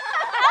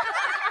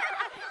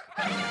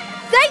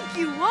 Thank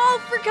you all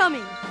for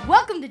coming.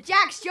 Welcome to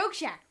Jack's Joke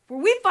Shack,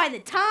 where we find the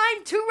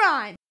time to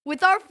rhyme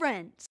with our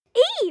friends.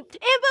 Eep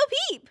and Bo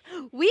Peep.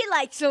 We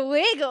like to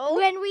wiggle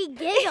when we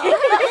giggle.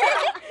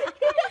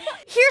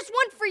 Here's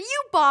one for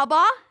you,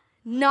 Baba.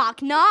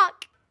 Knock,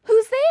 knock.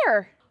 Who's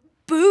there?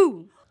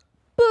 Boo.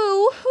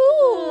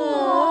 Boo-hoo.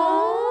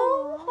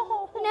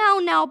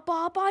 Now,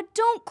 Baba,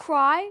 don't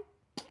cry.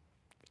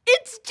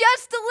 It's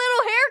just a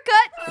little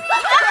haircut.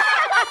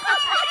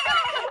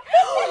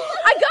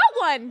 I got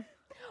one.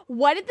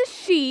 What did the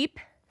sheep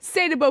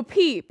say to Bo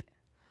Peep?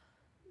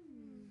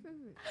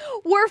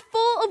 We're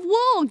full of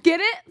wool. Get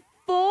it?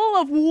 Full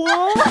of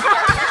wool?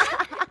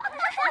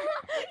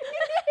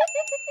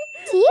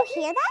 Do you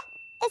hear that?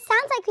 It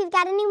sounds like we've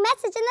got a new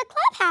message in the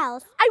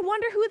clubhouse. I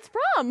wonder who it's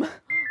from.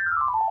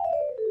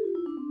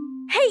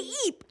 Hey,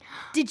 Eep,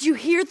 did you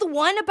hear the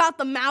one about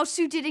the mouse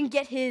who didn't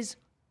get his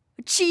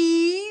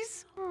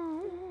cheese?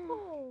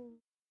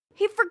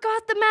 He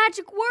forgot the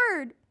magic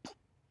word.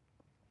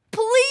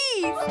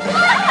 Please.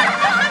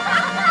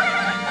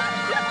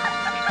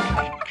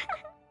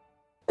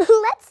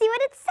 Let's see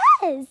what it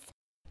says.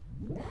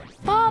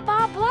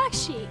 Baba Black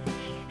Sheep,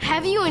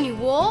 have you any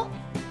wool?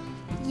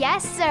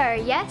 Yes, sir.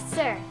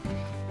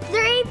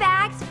 3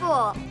 bags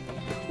full.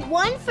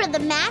 1 for the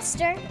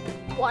master,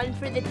 1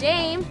 for the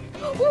dame,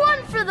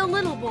 1 for the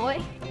little boy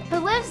who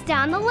lives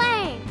down the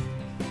lane.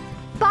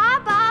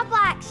 Ba ba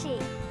black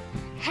sheep,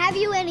 have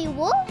you any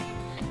wool?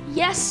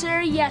 Yes,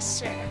 sir.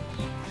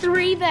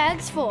 3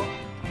 bags full.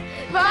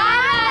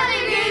 Bye,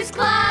 Mother Goose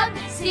Club.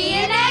 See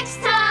you next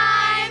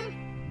time.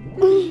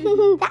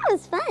 That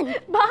was fun.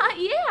 Bye,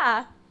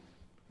 yeah.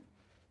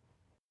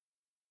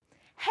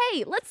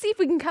 Hey, let's see if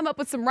we can come up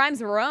with some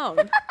rhymes of our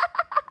own.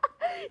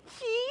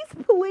 Cheese,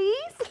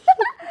 please.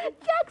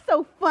 Jack's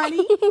so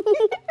funny.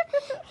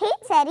 Hey,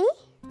 Teddy.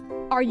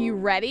 Are you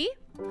ready?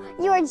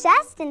 You're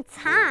just in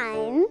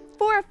time.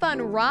 For a fun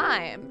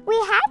rhyme. We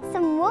had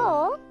some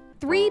wool.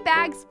 3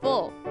 bags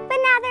full. But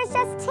now there's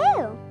just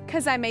 2.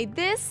 'Cause I made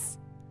this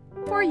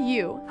for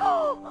you.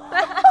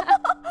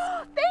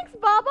 Thanks,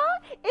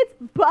 Baba. It's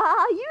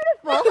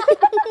beautiful.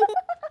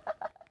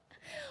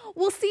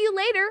 We'll see you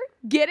later.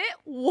 Get it?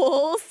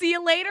 We'll see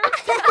you later.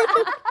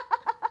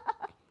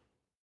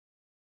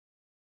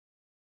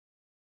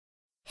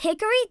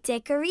 Hickory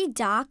Dickory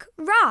Dock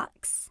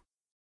rocks.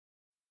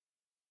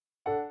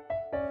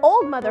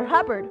 Old Mother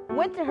Hubbard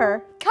went to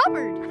her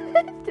cupboard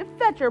to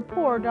fetch her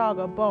poor dog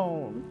a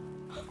bone.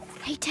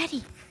 Hey,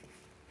 Teddy,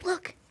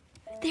 look,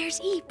 there's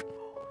Eep.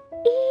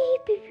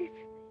 Eep.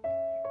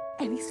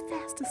 And he's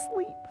fast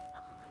asleep.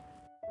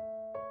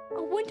 I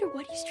wonder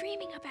what he's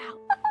dreaming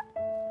about.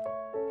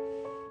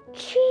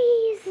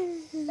 Cheese.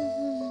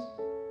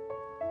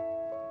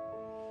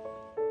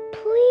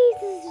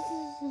 Please.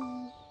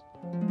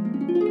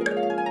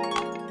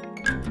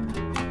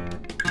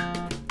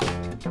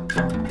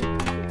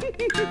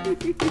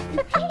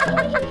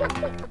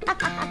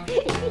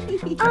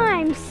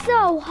 I'm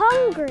so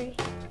hungry.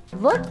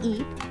 Look,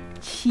 Eep,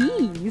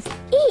 cheese.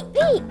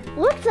 Eat.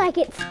 Looks like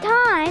it's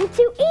time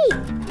to eat.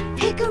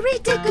 Hickory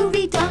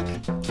dickory dock,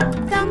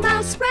 the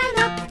mouse ran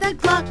up the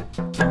clock.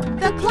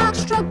 The clock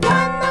struck 1,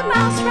 the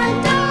mouse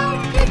ran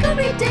down.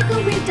 Hickory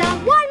dickory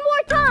dock. One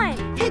more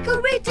time.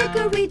 Hickory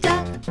dickory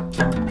dock,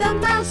 the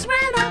mouse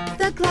ran up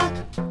the clock.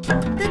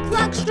 The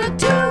clock struck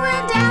 2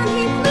 and down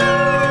he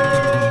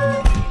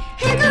flew.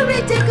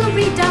 Hickory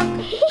dickory dock.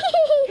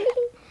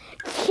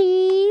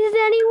 Cheese,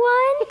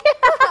 anyone?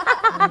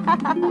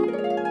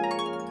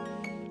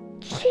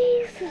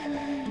 Cheese.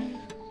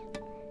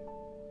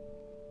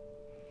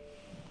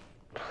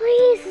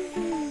 Please.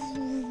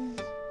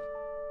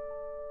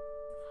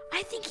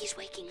 I think he's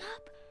waking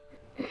up.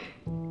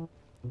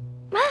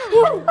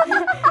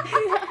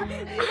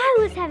 I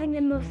was having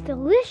the most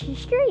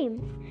delicious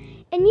dream.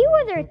 And you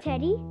were there,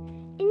 Teddy.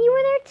 And you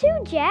were there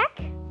too,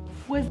 Jack.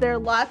 Was there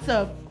lots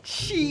of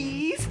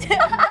cheese?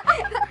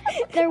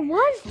 There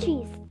was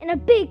cheese and a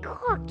big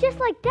clock just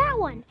like that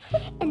one.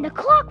 And the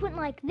clock went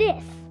like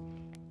this.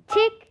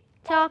 Tick,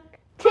 tock,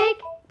 tick,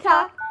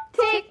 tock,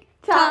 tick,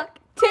 tock,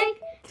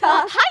 tick,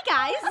 tock. Hi,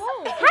 guys.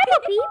 Hi, Bo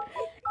Peep.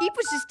 Eep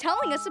was just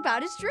telling us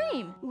about his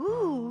dream.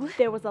 Ooh.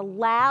 There was a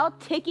loud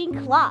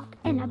ticking clock.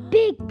 And a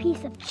big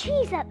piece of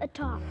cheese at the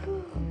top.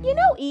 You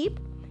know, Eep,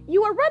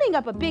 you are running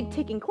up a big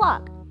ticking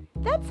clock.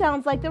 That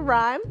sounds like the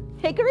rhyme,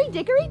 Hickory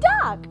Dickory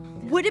Dock.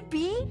 Would it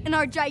be in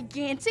our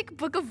gigantic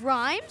book of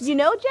rhymes? You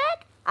know,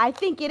 Jack, I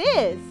think it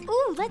is.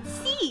 Ooh, let's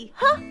see.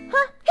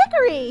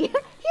 Hickory!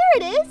 Here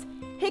it is,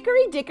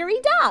 Hickory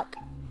Dickory Dock.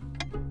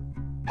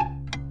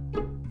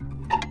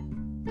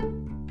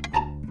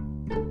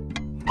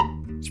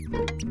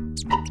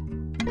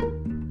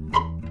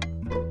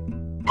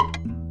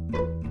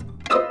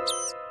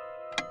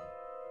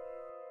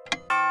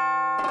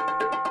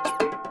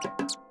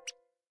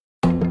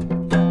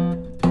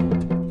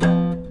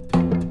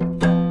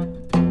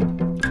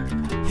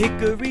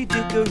 Hickory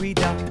dickory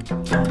dock,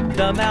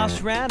 the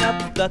mouse ran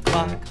up the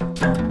clock.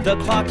 The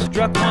clock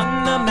struck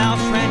 1, the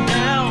mouse ran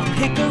down.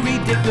 Hickory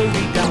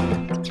dickory dock,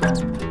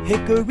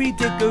 hickory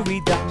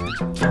dickory dock,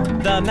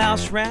 the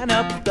mouse ran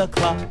up the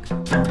clock.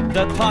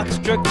 The clock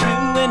struck 2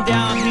 and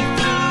down he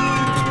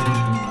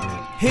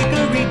flew.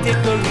 Hickory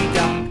dickory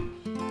dock.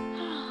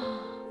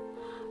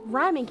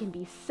 Rhyming can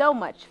be so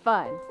much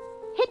fun.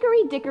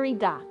 Hickory Dickory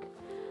Dock.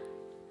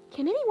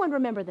 Can anyone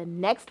remember the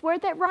next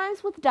word that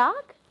rhymes with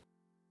dock?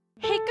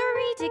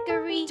 Hickory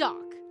dickory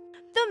dock.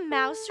 The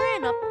mouse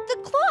ran up the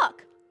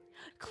clock.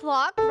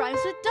 Clock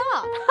rhymes with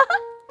dock.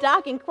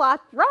 Dock and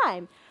clock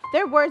rhyme.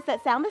 They're words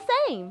that sound the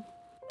same.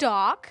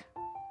 Dock,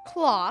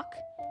 clock,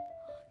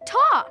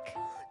 talk.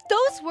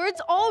 Those words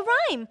all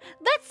rhyme.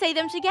 Let's say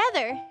them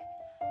together.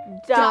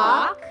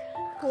 Dock,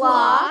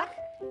 clock,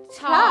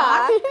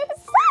 talk,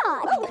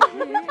 sock.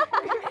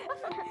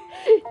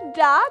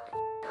 Dock,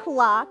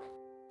 clock,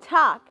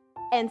 talk,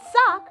 and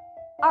sock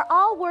are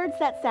all words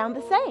that sound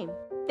the same.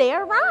 They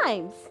are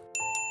rhymes.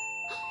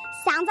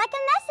 Sounds like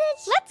a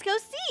message. Let's go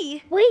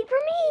see. Wait for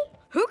me.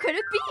 Who could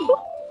it be?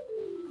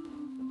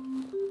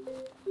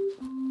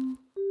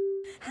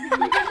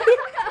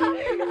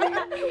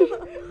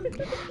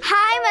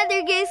 Hi,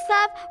 Mother Goose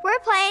Club. We're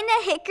playing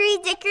the Hickory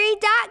Dickory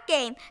Dock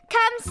game.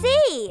 Come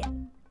see.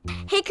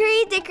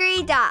 Hickory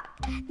Dickory Dock.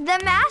 The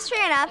mouse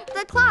ran up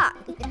the clock.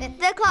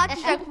 The clock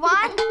struck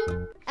 1.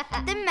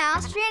 The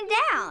mouse ran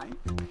down.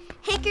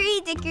 Hickory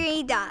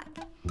Dickory Dock.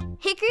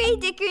 Hickory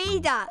Dickory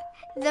Dock.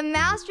 The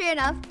mouse ran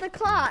up the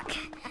clock.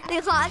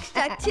 The clock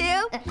struck 2.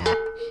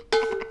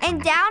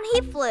 And down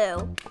he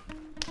flew.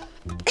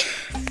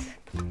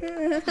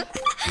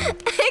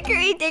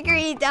 Hickory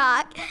Dickory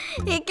Dock.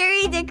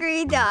 Hickory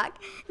Dickory Dock.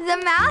 The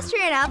mouse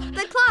ran up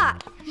the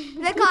clock.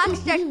 The clock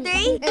struck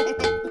 3.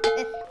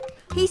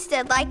 He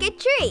stood like a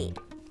tree.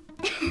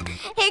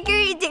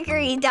 Hickory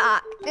Dickory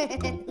Dock.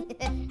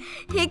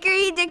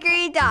 Hickory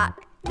Dickory Dock.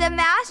 The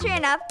mouse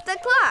ran up the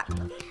clock.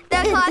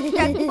 The clock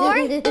struck 4.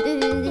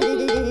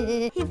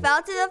 He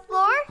fell to the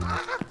floor.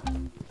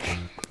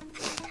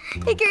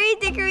 Hickory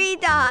Dickory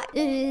Dock.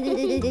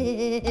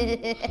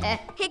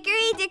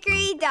 Hickory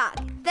Dickory Dock.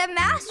 The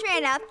mouse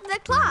ran up the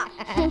clock.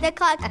 The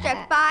clock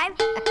struck 5.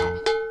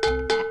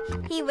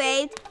 He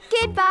waved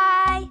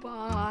goodbye.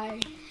 Bye.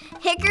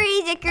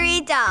 Hickory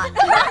Dickory Dock.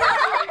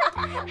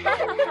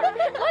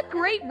 What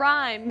great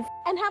rhymes.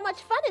 And how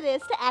much fun it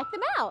is to act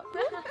them out.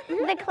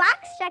 The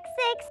clock struck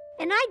 6,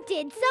 and I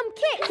did some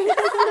kicks.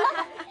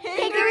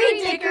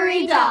 Hickory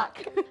Dickory Dock.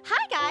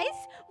 Hi, guys.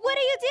 What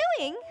are you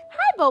doing?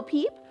 Hi, Bo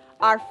Peep.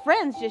 Our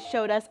friends just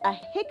showed us a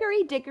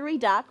Hickory Dickory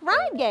Dock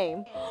rhyme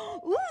game.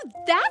 Ooh,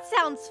 that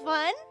sounds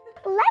fun.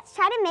 Let's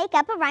try to make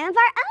up a rhyme of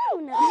our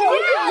own.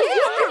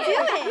 Let's do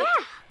it.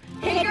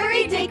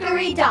 Hickory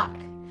Dickory Dock.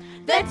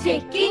 The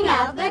ticking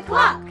of the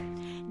clock.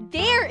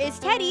 There is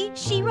Teddy.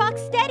 She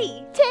rocks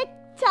steady. Tick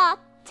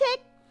tock,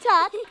 tick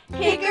tock.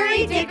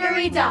 Hickory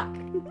Dickory Dock.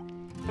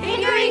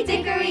 Hickory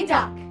Dickory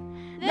Dock.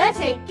 The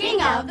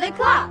ticking of the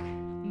clock.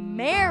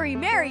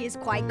 Mary is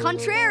quite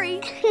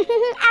contrary.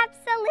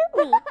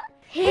 Absolutely.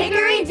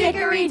 Hickory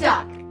Dickory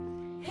Dock.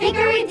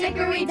 Hickory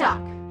Dickory Dock.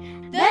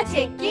 The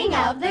ticking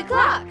of the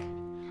clock.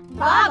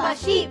 Baba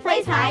Sheep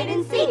plays hide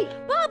and seek.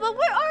 Baba,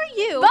 where are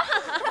you?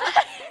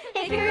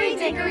 Hickory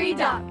dickory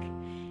dock.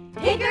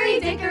 Hickory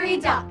dickory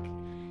dock.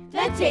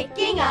 The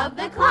ticking of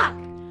the clock.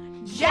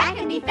 Jack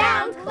can be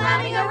found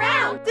clowning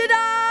around.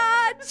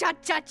 Ta-da!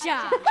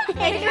 Cha-cha-cha.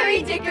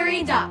 Hickory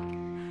dickory dock.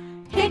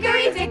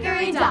 Hickory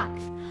dickory dock.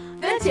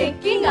 The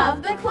ticking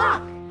of the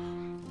clock.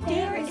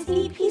 There is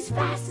Eep, he's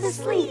fast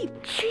asleep.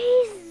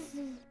 Jesus,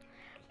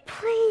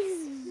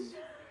 please.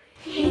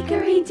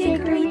 Hickory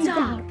dickory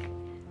dock.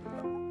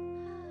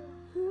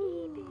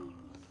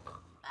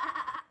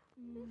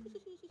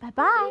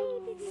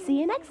 Bye-bye. See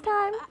you next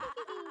time.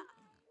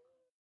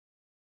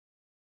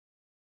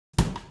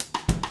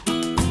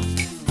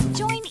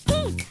 Join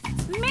Eep,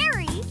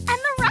 Mary, and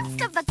the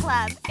rest of the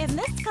club in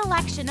this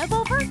collection of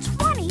over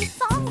 20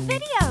 song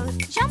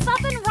videos. Jump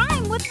up and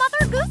rhyme with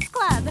Mother Goose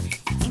Club.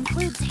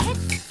 Includes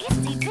hits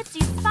Itsy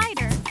Bitsy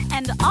Spider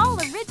and all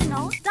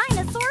original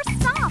dinosaur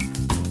stomp.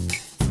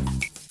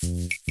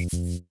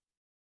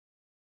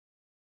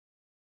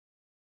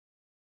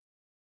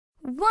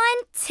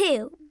 One,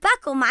 two,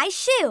 buckle my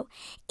shoe.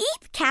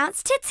 Eep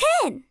counts to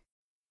 10.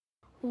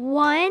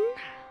 1,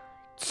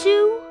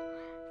 2,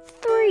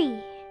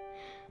 3.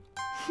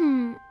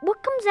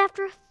 What comes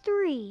after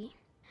 3?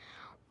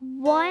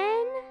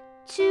 1,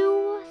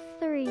 2,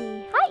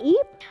 3. Hi,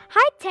 Eep.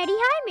 Hi, Teddy.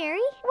 Hi, Mary.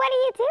 What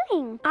are you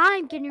doing?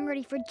 I'm getting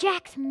ready for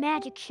Jack's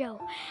magic show.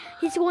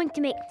 He's going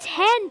to make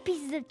 10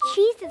 pieces of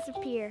cheese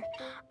disappear.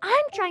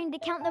 I'm trying to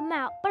count them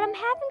out, but I'm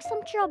having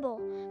some trouble.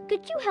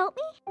 Could you help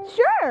me?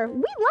 Sure,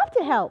 we'd love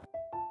to help.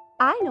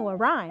 I know a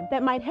rhyme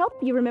that might help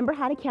you remember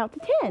how to count to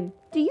 10.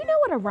 Do you know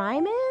what a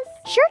rhyme is?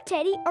 Sure,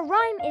 Teddy. A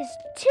rhyme is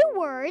 2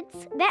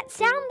 words that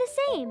sound the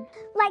same.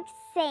 Like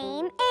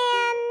same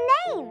and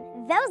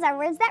name. Those are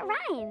words that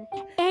rhyme.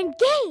 And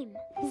game.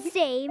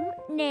 Same,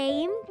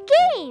 name,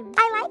 game.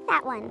 I like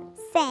that one.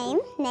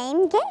 Same,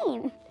 name,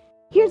 game.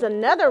 Here's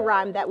another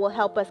rhyme that will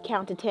help us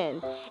count to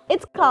 10.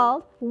 It's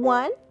called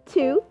 1,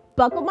 2,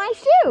 buckle my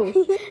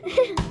shoe.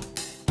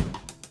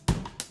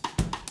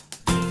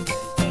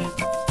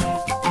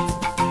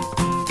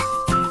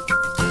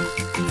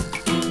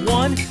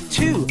 1,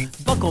 2,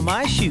 buckle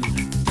my shoe.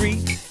 3,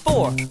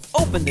 4,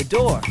 open the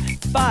door.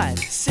 5,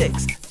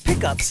 6,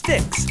 pick up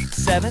sticks.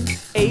 7,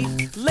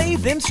 8, lay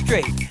them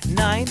straight.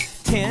 9,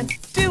 10,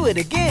 do it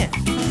again.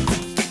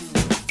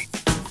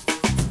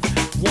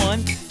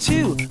 1,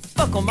 2,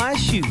 buckle my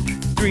shoe.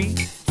 3,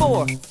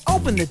 4,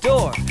 open the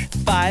door.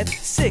 5,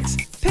 6,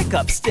 pick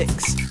up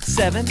sticks.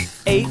 7,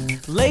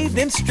 8, lay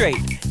them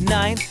straight.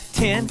 9,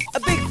 10, a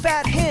big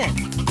fat hen.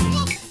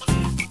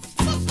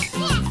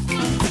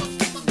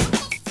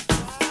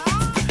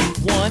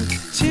 1,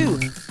 2,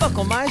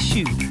 buckle my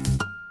shoe.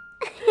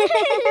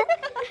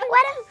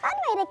 What a fun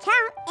way to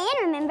count and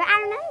remember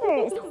our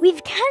numbers.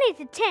 We've counted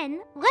to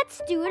 10.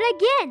 Let's do it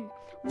again.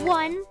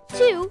 1,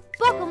 2,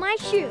 buckle my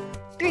shoe.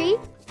 3,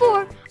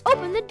 4,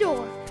 open the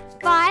door.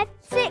 5,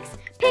 6,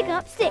 pick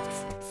up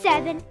sticks.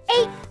 7,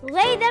 8,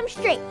 lay them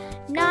straight.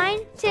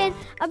 9, 10,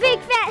 a big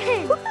fat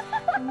hen.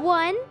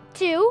 1,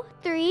 2,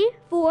 3,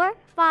 4,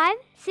 5,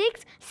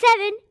 6,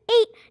 7,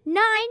 8,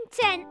 9,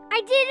 10.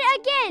 I did it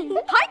again.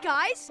 Hi,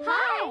 guys.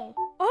 Hi.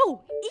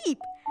 Oh, Eep,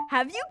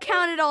 have you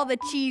counted all the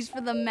cheese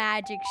for the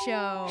magic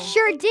show?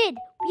 Sure did.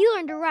 We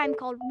learned a rhyme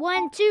called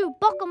 1, 2,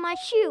 buckle my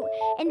shoe,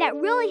 and that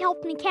really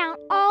helped me count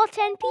all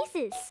 10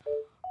 pieces.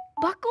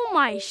 Buckle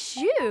my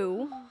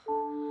shoe?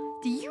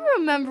 Do you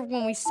remember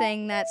when we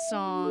sang that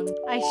song?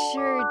 I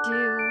sure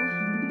do.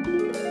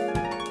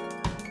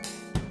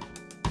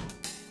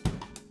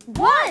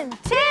 1,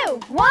 2,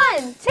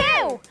 1,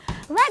 2.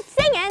 Let's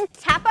sing and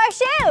tap our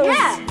shoes.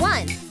 Yeah.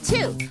 1,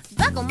 2,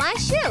 buckle my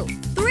shoe.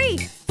 3,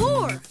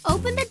 4,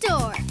 open the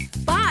door.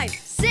 5,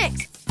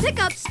 6, pick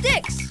up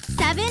sticks.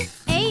 7,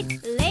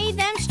 8, lay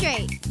them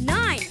straight.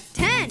 9,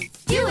 10,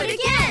 Do it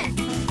again.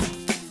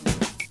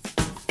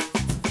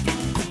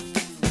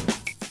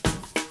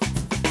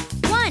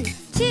 1,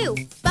 2,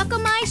 buckle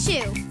my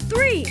shoe.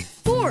 3,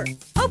 4,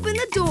 open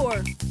the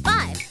door.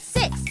 5,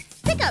 6,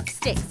 pick up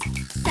sticks.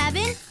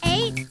 7,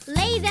 8,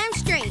 lay them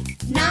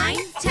straight. 9,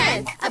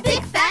 10, a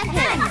big fat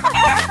hen.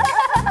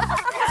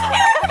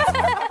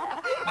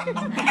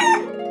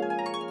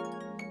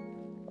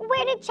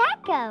 Where did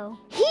Jack go?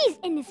 He's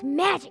in his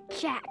magic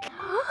shack.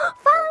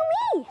 Follow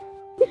me.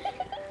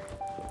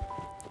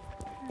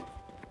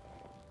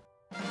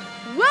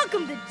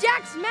 Welcome to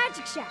Jack's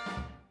Magic Shack.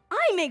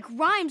 I make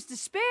rhymes to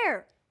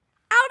spare.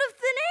 Out of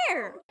thin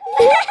air.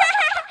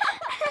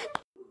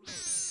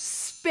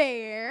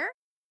 Spare.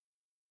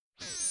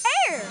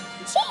 Air.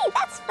 Gee,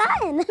 that's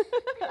fun.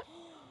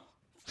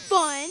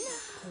 Fun.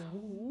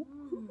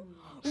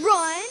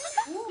 Run.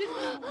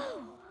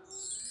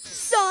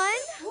 Sun.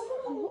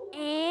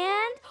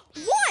 And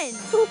one.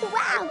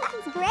 Wow,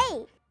 that's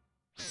great.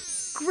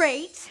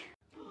 Great.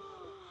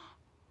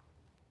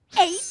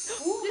 8.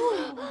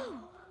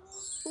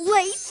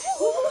 Late.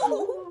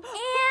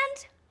 And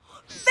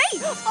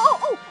fate.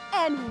 Oh,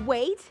 and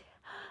wait.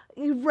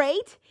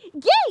 Great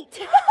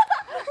gate!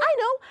 I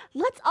know.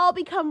 Let's all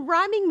become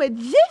rhyming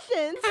magicians.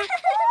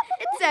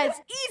 It's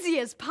as easy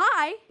as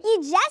pie.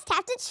 You just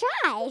have to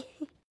try.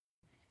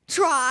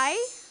 Try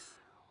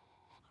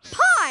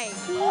pie.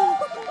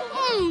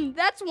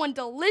 That's one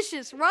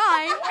delicious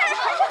rhyme.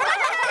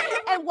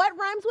 And what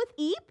rhymes with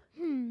eep?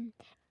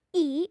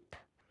 Eep,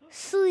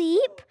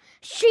 sleep,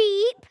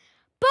 sheep,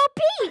 bo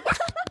peep.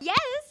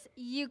 Yes,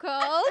 you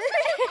called.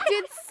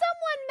 Did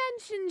someone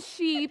mention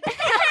sheep?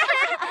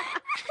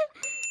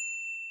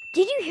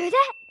 Did you hear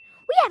that?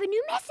 We have a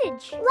new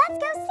message. Let's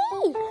go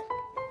see.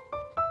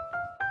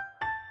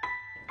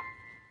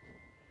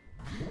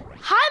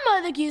 Hi,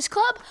 Mother Goose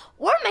Club.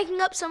 We're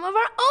making up some of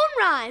our own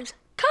rhymes.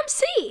 Come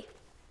see.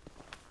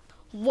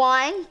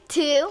 1,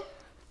 2.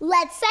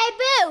 Let's say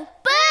boo.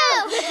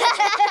 Boo!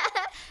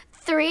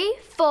 3,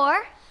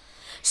 4.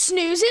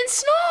 Snooze and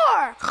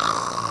snore.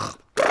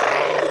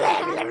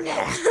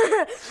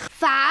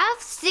 5,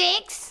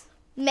 6.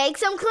 Make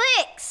some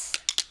clicks.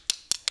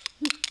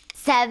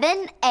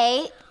 7,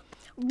 8.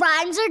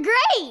 Rhymes are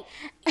great.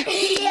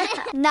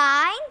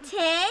 9,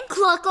 10.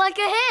 Cluck like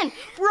a hen.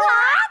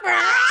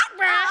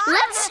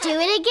 Let's do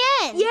it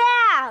again.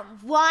 Yeah.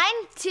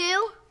 1,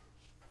 2.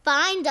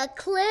 Find a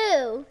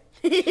clue.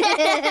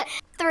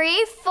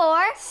 3,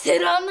 4.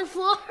 Sit on the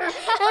floor.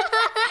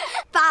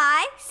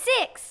 5,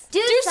 6.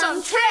 Do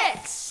some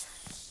tricks.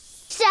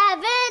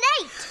 7,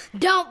 8.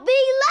 Don't be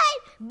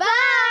late.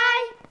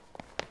 Bye.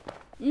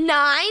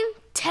 9,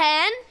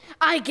 10.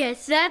 I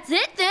guess that's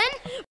it then.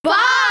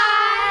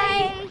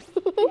 Bye.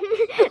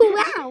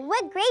 Wow,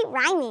 what great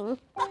rhyming.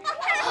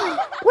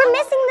 We're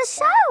missing the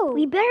show.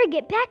 We better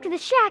get back to the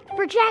shack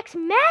for Jack's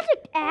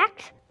magic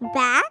act.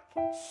 Back?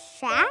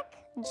 Shack?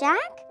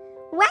 Jack?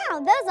 Wow,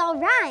 those all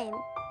rhyme.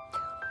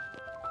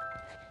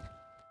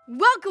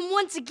 Welcome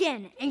once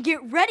again, and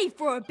get ready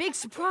for a big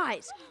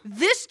surprise.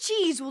 This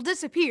cheese will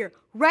disappear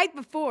right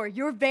before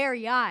your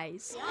very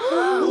eyes.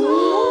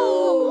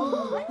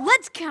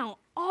 Let's count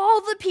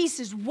all the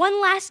pieces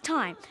one last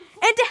time.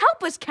 And to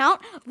help us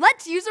count,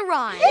 let's use a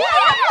rhyme.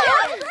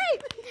 Yeah,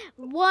 great.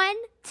 1,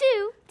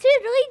 2,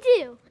 toodly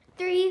do.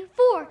 3,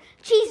 4,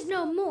 cheese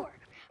no more.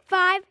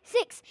 5,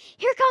 6,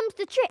 here comes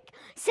the trick.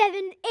 7,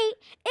 8,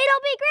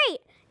 it'll be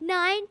great.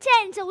 9,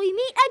 10, till we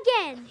meet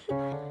again.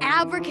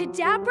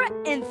 Abracadabra,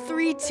 and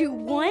 3, 2,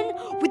 1.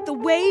 With the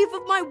wave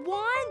of my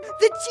wand,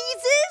 the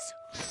cheese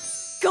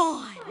is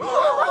gone.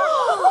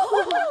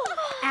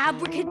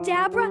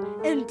 Abracadabra,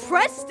 and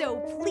presto,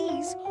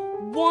 please.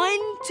 1,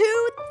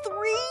 2,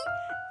 3,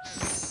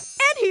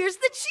 and here's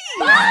the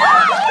cheese.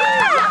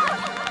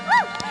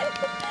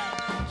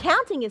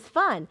 Counting is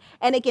fun,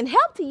 and it can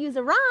help to use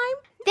a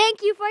rhyme.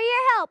 Thank you for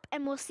your help,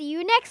 and we'll see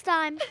you next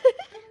time.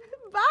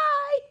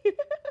 Bye.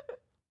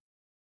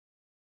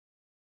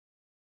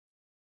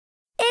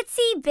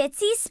 Itsy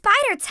Bitsy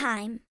Spider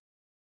Time.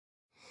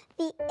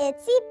 The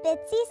itsy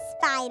bitsy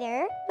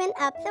spider went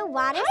up the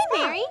water spout.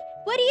 Hi, Mary.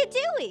 What are you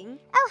doing?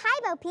 Oh, hi,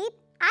 Bo Peep.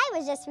 I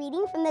was just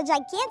reading from the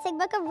gigantic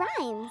book of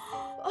rhymes.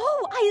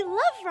 Oh, I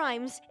love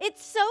rhymes.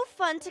 It's so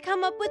fun to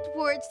come up with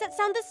words that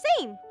sound the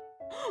same.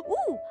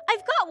 Ooh,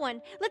 I've got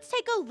one. Let's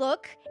take a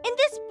look in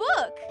this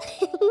book.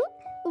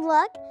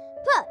 Look,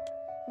 book.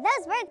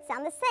 Those words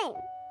sound the same.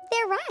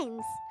 They're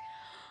rhymes.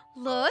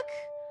 Look,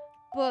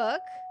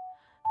 book,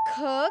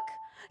 cook,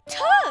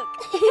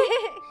 took.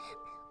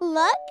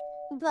 Look,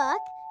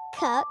 book,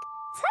 cook,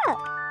 took.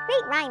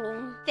 Great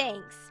rhyming.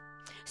 Thanks.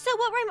 So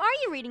what rhyme are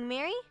you reading,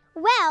 Mary?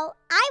 Well,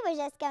 I was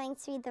just going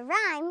to read the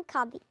rhyme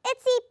called the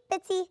Itsy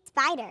Bitsy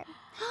Spider.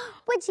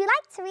 Would you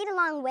like to read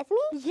along with me?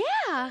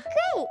 Yeah.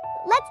 Great.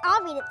 Let's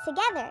all read it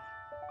together.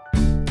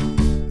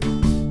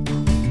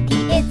 The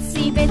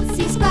itsy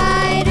bitsy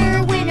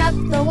spider went up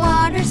the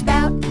water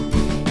spout.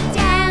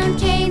 Down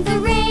came the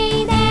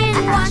rain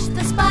and washed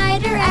the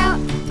spider out.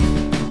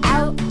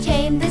 Out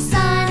came the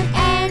sun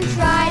and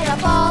dried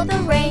up all the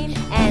rain.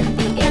 And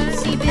the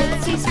itsy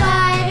bitsy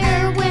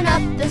spider went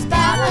up the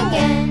spout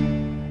again.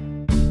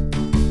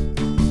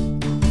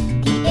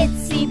 The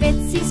itsy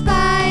bitsy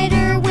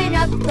spider went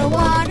up the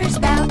water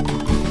spout.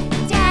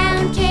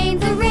 Down came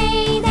the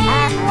rain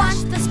and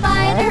washed the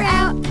spider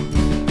out.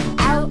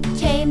 Out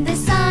came the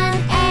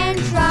sun and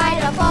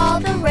dried up all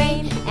the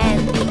rain.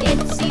 And the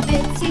itsy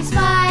bitsy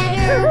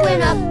spider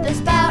went up the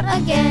spout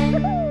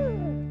again.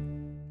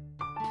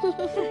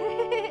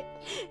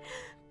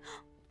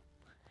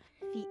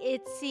 The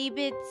itsy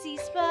bitsy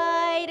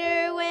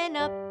spider went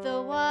up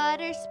the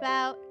water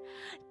spout.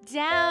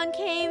 Down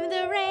came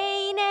the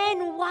rain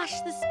and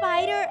washed the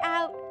spider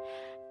out.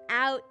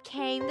 Out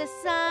came the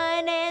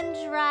sun and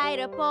dried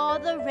up all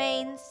the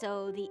rain.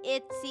 So the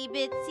itsy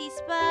bitsy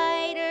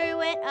spider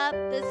went up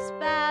the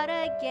spout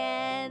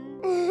again.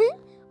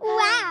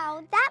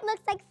 Wow, that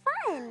looks like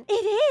fun.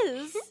 It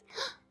is.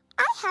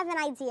 I have an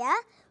idea.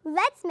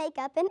 Let's make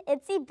up an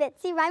itsy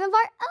bitsy rhyme of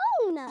our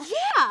own.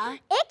 Yeah.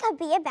 It could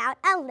be about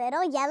a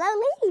little yellow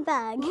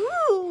ladybug.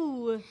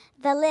 Ooh.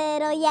 The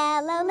little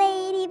yellow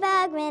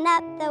ladybug went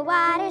up the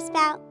water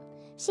spout.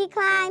 She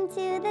climbed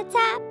to the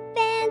top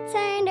and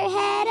turned her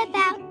head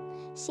about.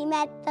 She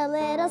met the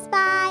little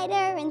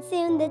spider, and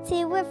soon the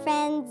two were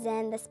friends.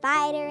 And the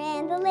spider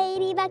and the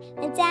ladybug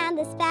went down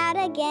the spout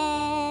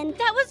again.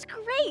 That was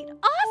great!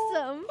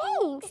 Awesome!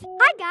 Thanks.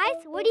 Hi,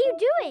 guys. What are you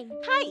doing?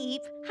 Hi,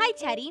 Eep. Hi,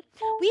 Teddy.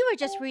 We were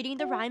just reading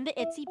the rhyme The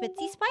Itsy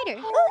Bitsy Spider.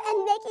 Oh,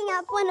 and making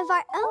up one of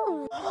our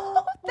own.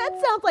 Oh, that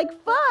sounds like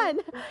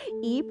fun.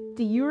 Eep,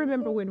 do you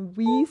remember when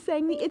we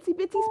sang the Itsy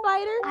Bitsy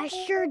Spider? I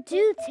sure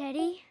do,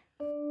 Teddy.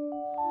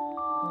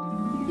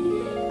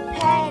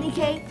 Patty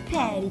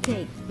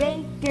cakes,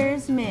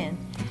 baker's man.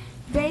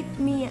 Bake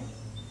me a...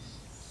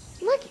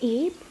 Look,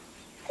 Eep.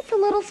 It's a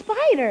little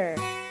spider.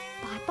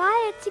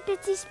 Bye-bye, Itsy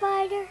Bitsy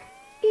Spider.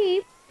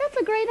 Eep, that's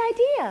a great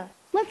idea.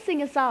 Let's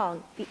sing a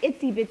song, The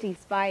Itsy Bitsy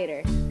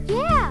Spider.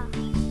 Yeah.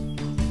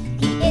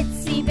 The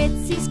itsy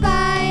bitsy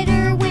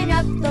spider went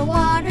up the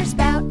water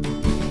spout.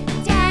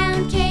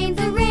 Down came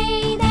the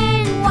rain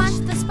and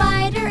washed the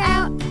spider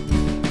out.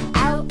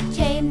 Out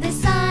came the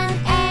sun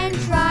and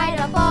dried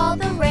up all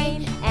the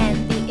rain.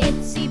 And the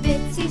itsy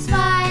bitsy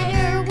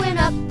spider went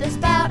up the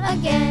spout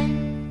again.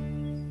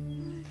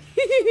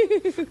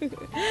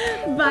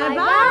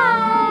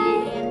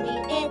 Bye-bye. And the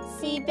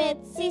itsy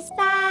bitsy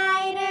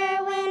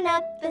spider went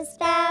up the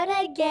spout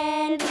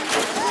again.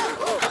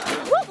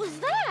 What was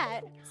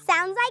that?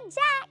 Sounds like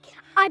Jack.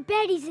 I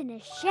bet he's in a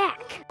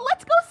shack.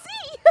 Let's go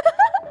see.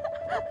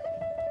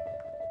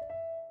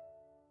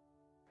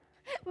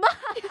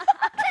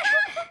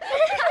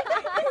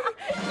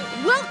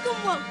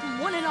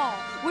 Welcome, one and all.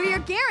 We're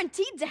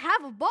guaranteed to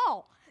have a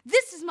ball.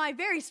 This is my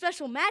very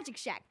special magic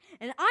shack,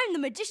 and I'm the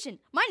magician.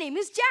 My name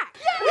is Jack.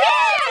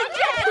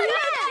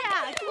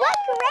 Jack! What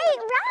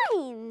great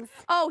rhymes!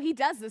 Oh, he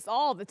does this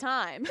all the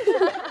time. For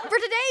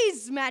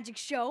today's magic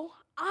show,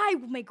 I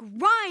will make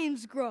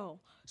rhymes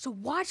grow. So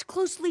watch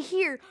closely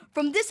here.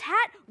 From this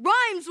hat,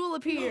 rhymes will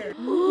appear.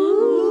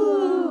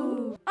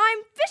 Ooh.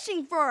 I'm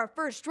fishing for our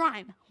first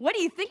rhyme. What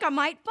do you think I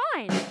might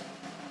find?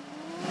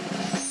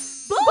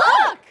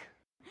 Book!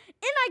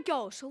 In I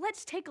go, so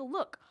let's take a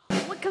look.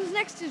 What comes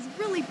next is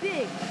really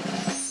big.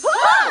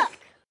 Hook!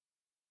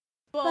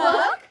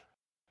 Book?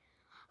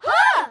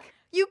 Hook!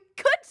 You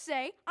could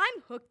say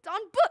I'm hooked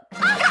on books.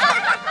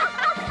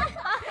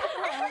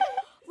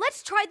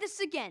 Let's try this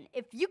again,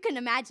 if you can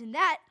imagine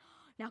that.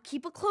 Now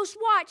keep a close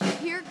watch.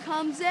 Here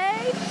comes a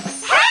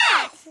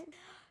hat!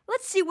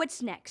 Let's see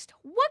what's next.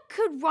 What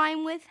could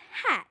rhyme with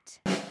hat?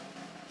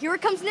 Here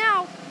it comes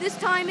now. This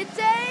time it's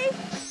a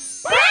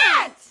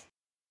bat!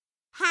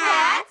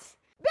 Hat!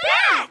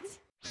 Bat!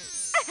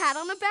 A hat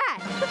on a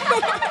bat.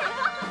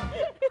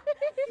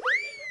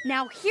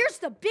 Now here's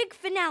the big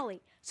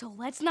finale. So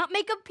let's not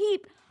make a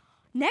peep.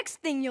 Next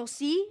thing you'll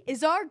see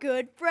is our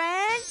good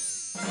friend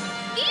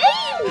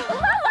Eep!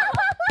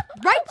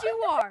 Right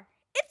you are.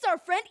 It's our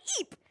friend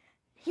Eep.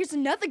 Here's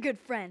another good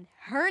friend.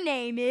 Her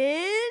name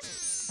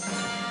is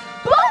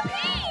Bo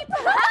Peep.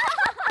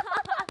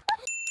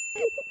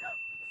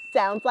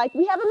 Sounds like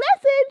we have a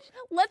message.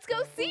 Let's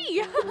go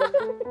see.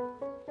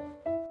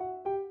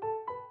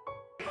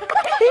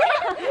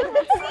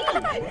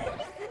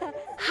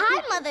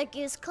 Hi, Mother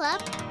Goose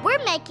Club.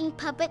 We're making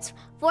puppets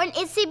for an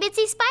Itsy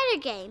Bitsy Spider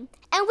game,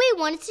 and we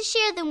wanted to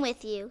share them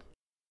with you.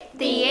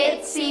 The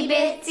itsy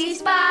bitsy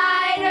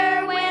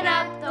spider went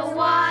up the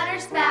water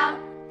spout.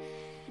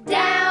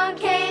 Down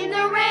came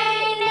the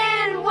rain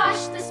and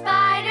washed the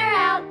spider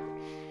out.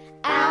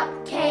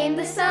 Out came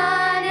the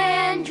sun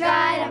and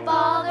dried up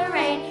all the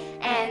rain.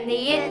 And the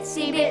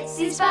itsy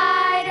bitsy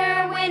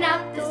spider went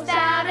up the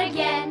spout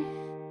again.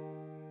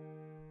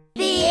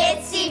 The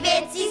itsy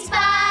bitsy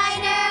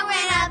spider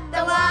went up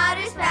the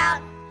water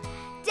spout.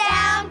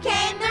 Down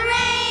came the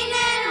rain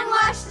and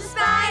washed the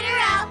spider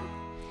out.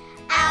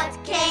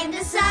 Out came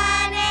the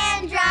sun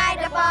and dried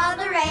up all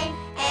the rain.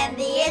 And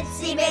the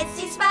itsy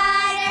bitsy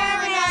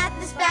spider went up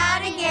the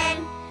spout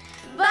again.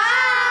 Bye!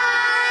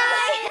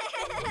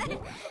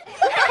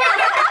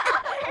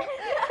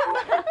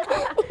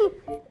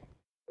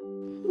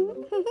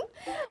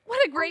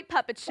 What a great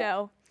puppet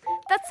show.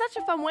 That's such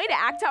a fun way to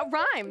act out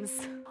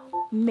rhymes.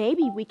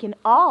 Maybe we can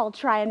all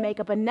try and make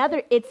up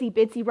another Itsy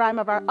Bitsy rhyme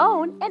of our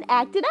own and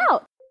act it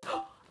out.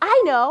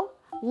 I know.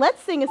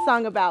 Let's sing a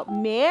song about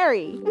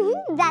Mary.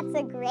 That's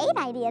a great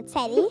idea,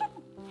 Teddy.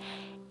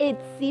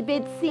 Itsy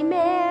Bitsy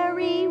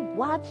Mary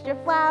watched her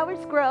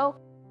flowers grow.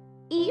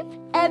 Eep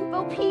and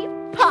Bo Peep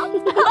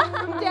popped up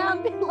from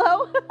down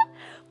below.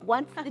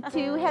 Once the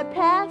two had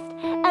passed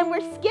and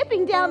were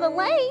skipping down the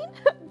lane,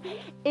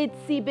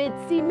 Itsy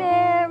Bitsy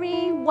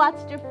Mary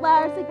watched her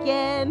flowers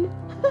again.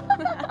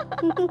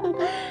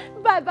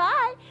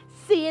 Bye-bye.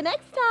 See you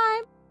next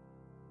time.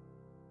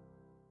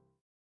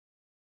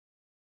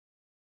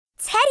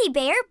 Teddy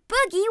Bear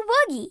Boogie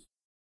Woogie.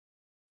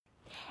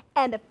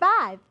 And a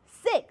 5,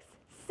 6,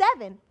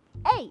 7,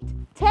 8.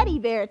 Teddy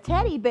bear,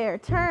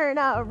 turn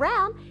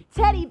around.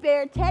 Teddy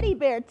bear,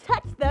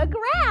 touch the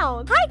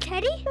ground. Hi,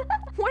 Teddy.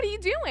 What are you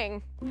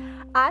doing?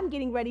 I'm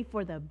getting ready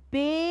for the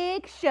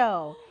big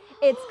show.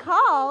 It's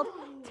called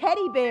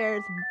Teddy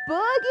bears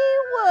boogie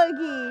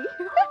woogie.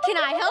 Can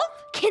I help?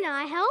 Can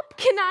I help?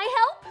 Can I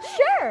help?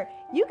 Sure,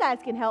 you guys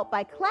can help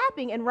by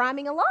clapping and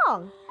rhyming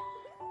along.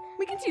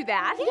 We can do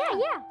that.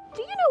 Yeah.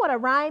 Do you know what a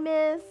rhyme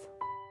is?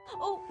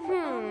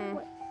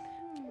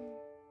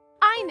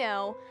 I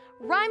know.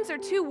 Rhymes are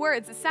two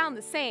words that sound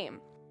the same.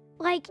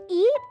 Like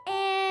eat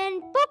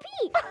and Bo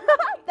Peep.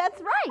 That's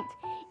right.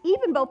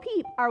 Eep and Bo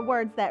Peep are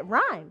words that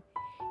rhyme.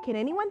 Can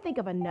anyone think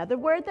of another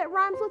word that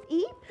rhymes with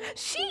eep?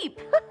 Sheep.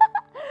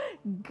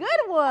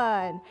 Good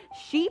one.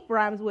 Sheep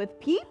rhymes with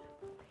peep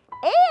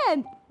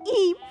and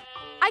eep.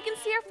 I can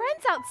see our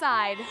friends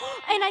outside.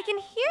 And I can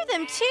hear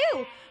them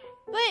too.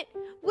 But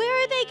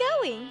where are they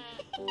going?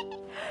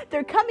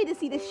 They're coming to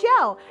see the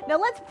show. Now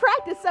let's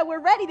practice so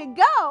we're ready to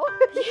go.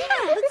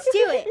 Yeah, let's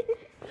do it.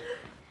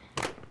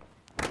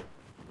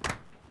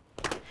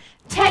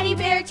 Teddy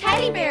bear,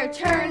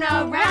 turn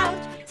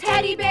around.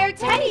 Teddy bear,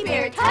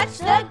 touch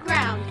the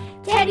ground.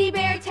 Teddy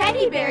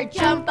bear,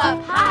 jump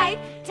up high.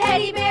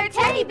 Teddy bear,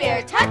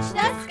 touch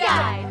the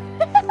sky.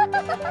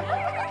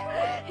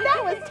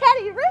 That was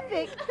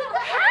terrific.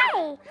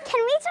 Hi,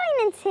 can we join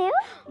in too?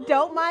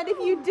 Don't mind if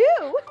you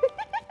do.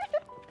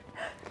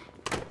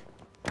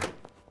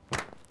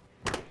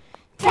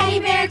 Teddy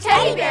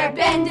bear,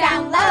 bend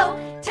down low.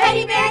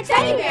 Teddy bear,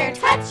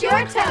 touch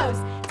your toes.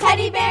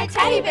 Teddy bear,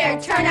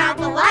 turn out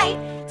the light.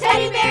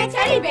 Teddy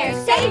bear,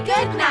 say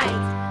good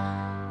night.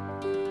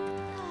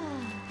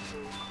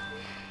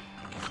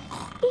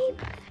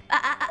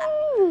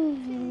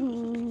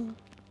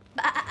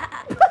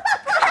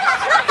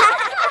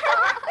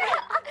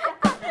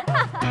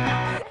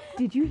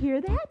 Did you hear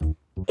that?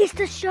 Is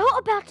the show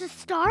about to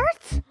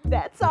start?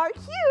 That's our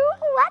cue.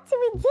 What do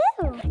we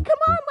do? Come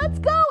on, let's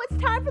go. It's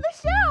time for the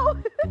show.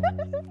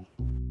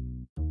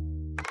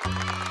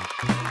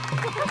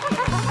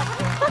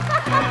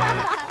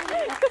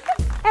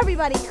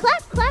 Everybody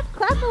clap, clap,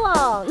 clap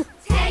along.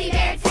 Teddy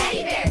bear,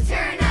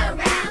 turn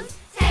around.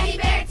 Teddy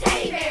bear,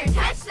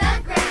 touch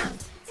the ground.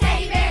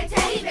 Teddy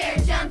bear,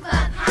 jump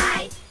up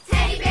high.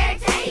 Teddy bear,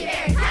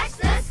 touch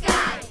the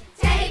sky.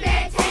 Teddy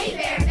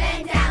bear,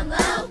 bend down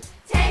low.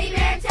 Teddy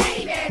bear,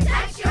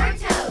 touch your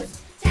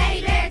toes.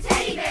 Teddy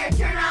bear,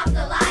 turn off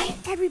the light.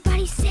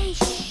 Everybody say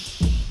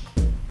shh.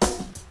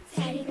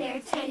 Teddy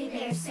bear,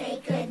 say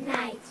good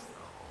night.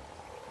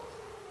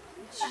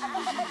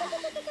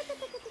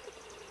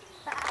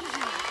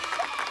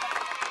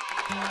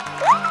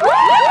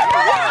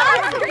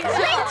 Great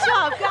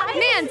job, guys.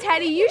 Man,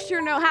 Teddy, you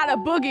sure know how to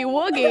boogie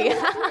woogie.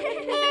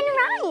 And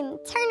rhyme.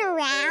 Turn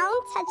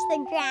around, touch the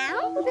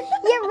ground.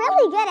 You're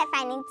really good at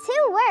finding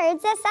two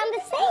words that sound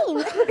the same.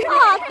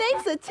 Aw,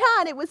 thanks a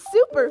ton. It was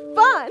super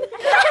fun.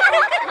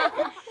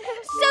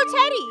 So,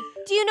 Teddy,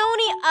 do you know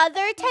any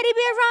other teddy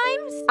bear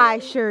rhymes? I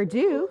sure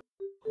do.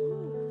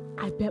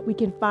 I bet we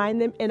can find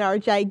them in our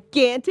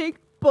gigantic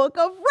book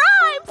of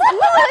rhymes.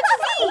 Let's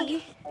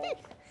see.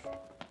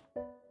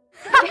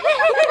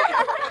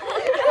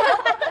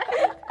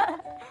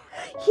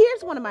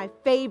 Here's one of my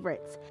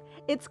favorites.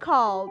 It's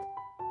called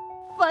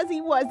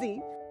Fuzzy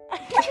Wuzzy.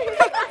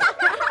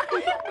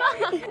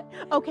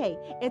 Okay,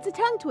 it's a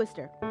tongue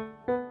twister.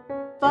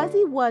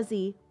 Fuzzy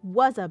Wuzzy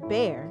was a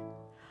bear.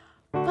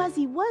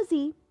 Fuzzy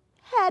Wuzzy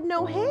had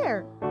no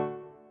hair.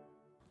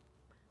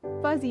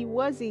 Fuzzy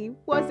Wuzzy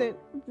wasn't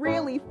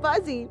really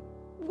fuzzy,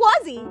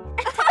 was he?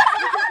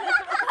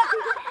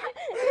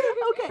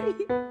 Okay.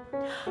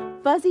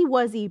 Fuzzy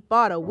Wuzzy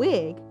bought a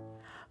wig.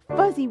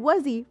 Fuzzy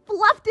Wuzzy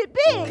fluffed it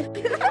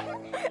big.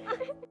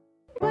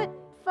 But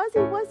Fuzzy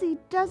Wuzzy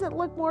doesn't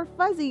look more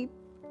fuzzy,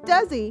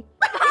 does he?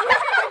 The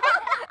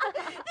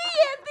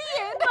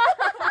end.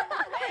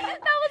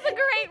 That was a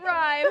great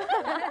rhyme.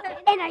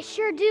 And I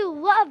sure do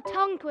love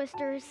tongue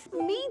twisters.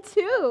 Me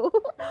too.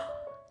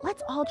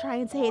 Let's all try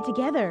and say it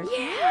together.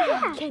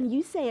 Yeah. Can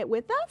you say it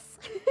with us?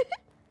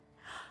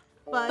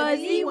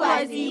 Fuzzy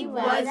Wuzzy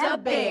was a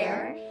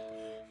bear.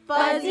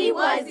 Fuzzy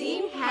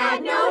Wuzzy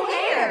had no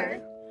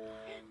hair.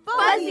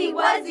 Fuzzy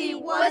Wuzzy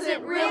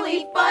wasn't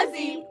really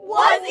fuzzy,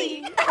 was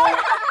he?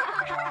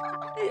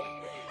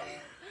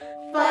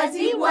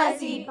 Fuzzy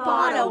Wuzzy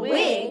bought a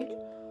wig.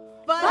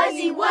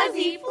 Fuzzy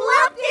Wuzzy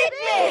fluffed it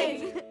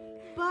big.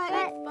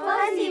 But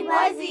Fuzzy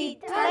Wuzzy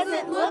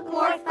doesn't look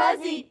more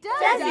fuzzy,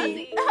 does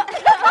he?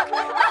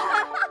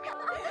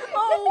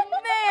 Oh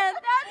man,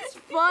 that's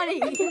funny.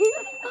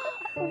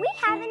 We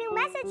have a new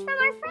message from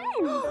our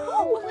friend.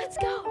 Oh, let's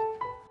go.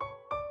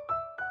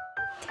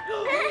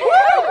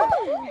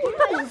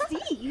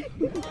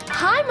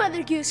 Hi,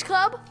 Mother Goose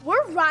Club.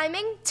 We're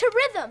rhyming to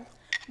rhythm.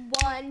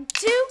 1,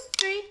 2,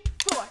 3,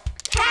 4.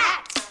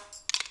 Cat.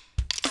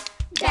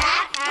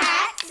 Bat,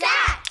 hat,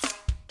 sat.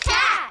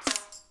 Cat.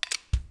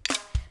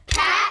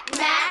 Cat,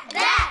 mat,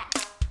 that.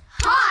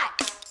 Hot.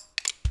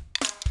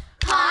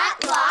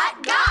 Hot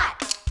lot got.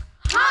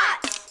 Hot.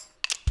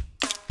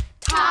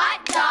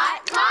 Tot,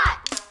 dot, caught.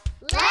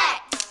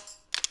 Let.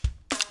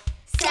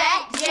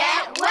 Set,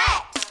 jet,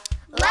 wet.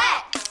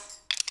 Let.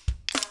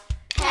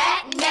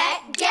 Pet,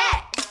 net,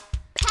 get.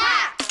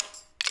 Pack.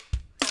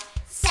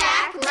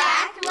 Sack,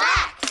 lack,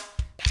 lack.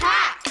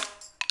 Pack.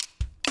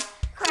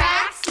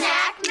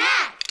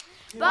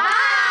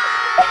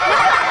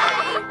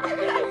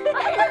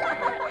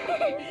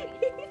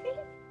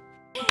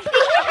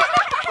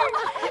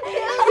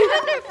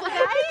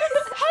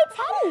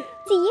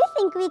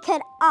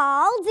 could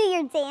all do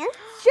your dance?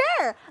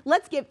 Sure.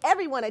 Let's give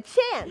everyone a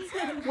chance.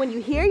 When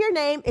you hear your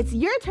name, it's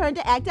your turn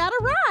to act out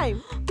a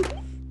rhyme.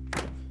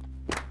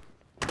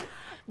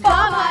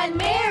 Bob and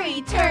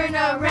Mary, turn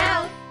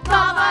around.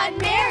 Bob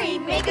and Mary,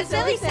 make a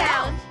silly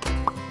sound.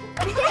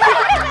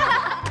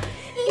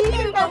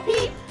 Even Bo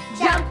Peep,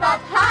 jump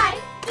up high.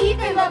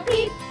 Even Bo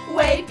Peep,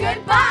 wave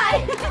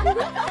goodbye.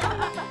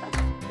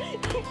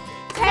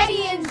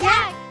 Teddy and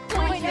Jack,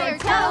 point their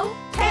toe.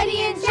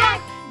 Teddy and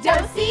Jack,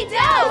 do-si-do.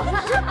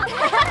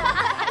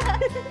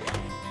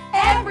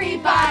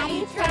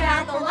 Everybody, turn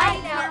out the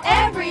light now.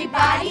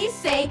 Everybody,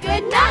 say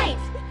good night.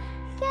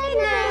 Good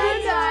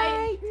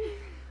night.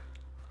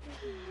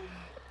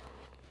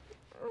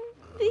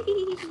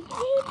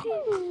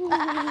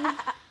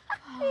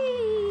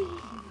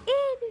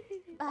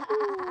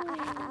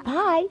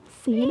 Bye.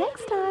 See you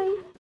next time.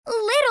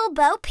 Little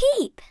Bo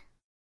Peep.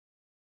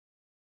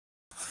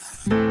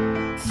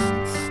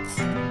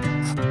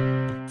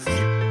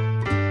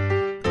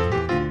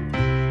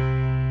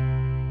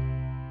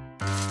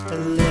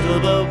 Little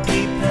Bo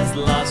Peep has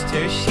lost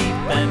her sheep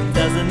and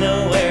doesn't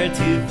know where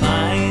to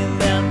find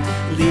them.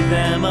 Leave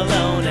them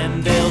alone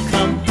and they'll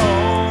come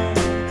home,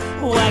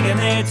 wagging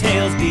their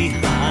tails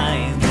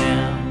behind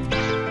them.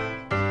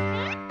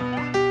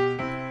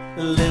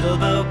 Little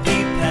Bo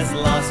Peep has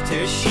lost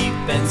her sheep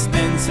and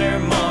spends her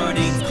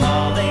mornings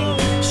calling.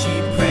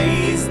 She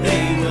prays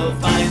they will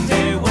find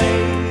their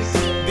way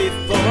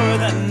before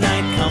the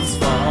night comes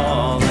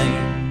falling.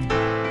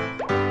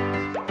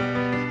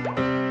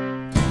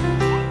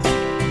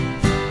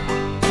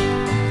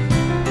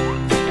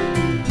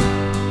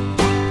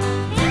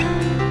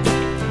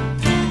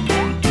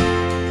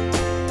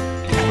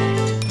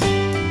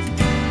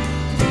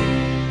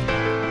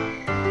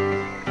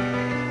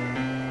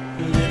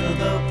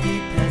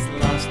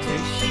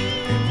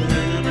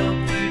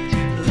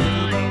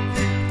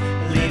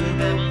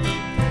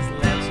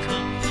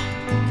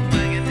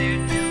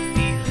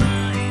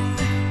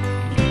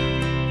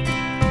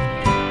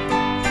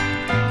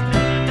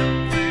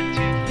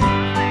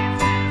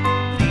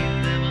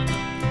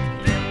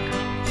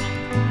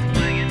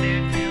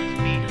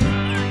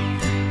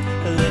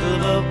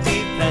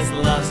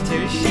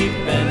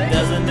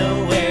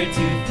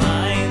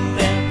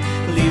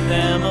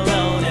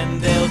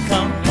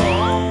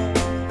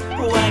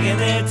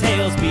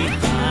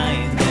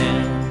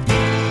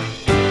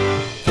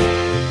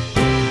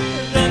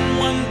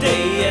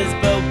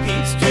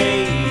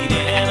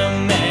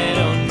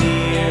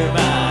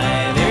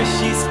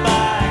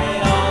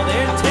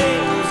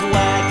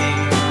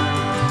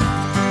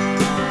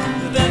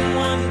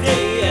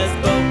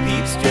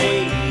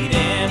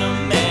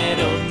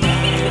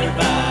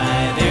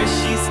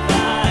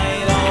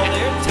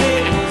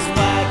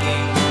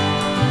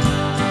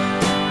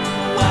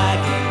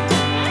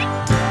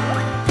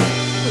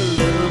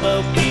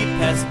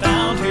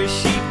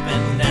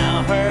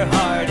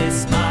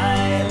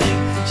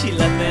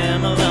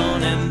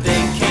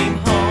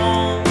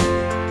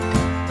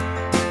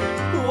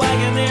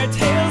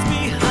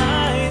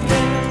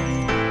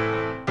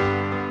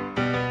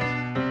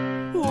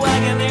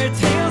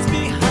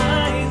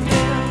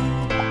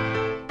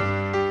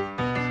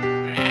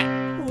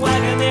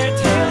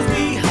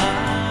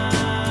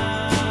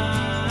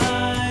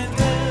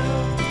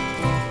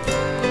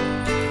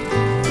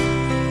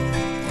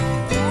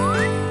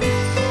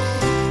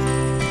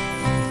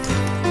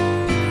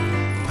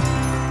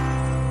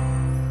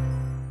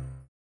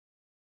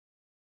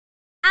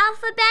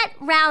 Alphabet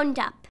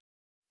Roundup.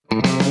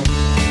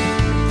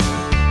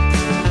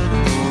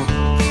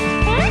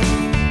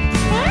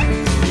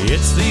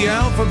 It's the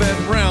Alphabet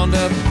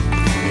Roundup.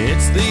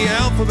 It's the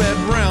Alphabet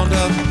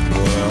Roundup.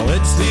 Well,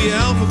 it's the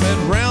Alphabet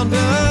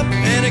Roundup,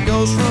 and it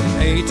goes from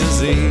A to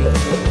Z.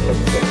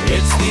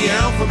 It's the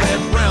Alphabet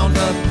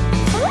Roundup.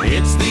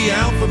 It's the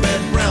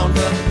Alphabet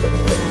Roundup.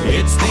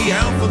 It's the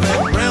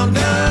Alphabet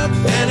Roundup,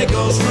 and it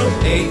goes from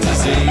A to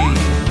Z.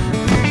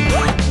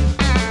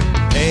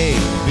 A,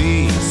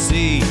 B,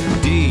 C,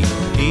 D,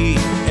 E,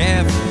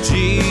 F,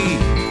 G,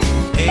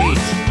 H,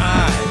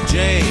 I,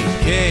 J,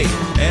 K,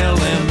 L,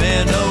 M,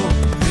 N, O,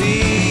 P,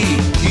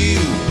 Q,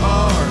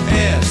 R,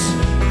 S,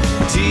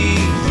 T,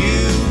 U,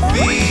 V,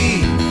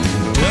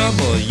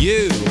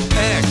 W,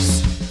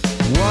 X,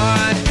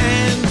 Y,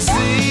 and Z.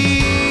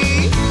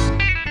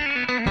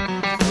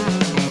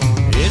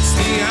 It's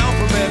the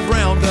Alphabet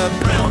Roundup,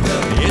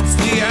 It's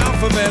the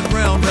Alphabet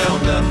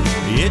Roundup,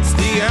 It's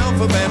the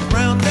Alphabet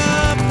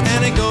Roundup,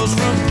 and it goes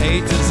from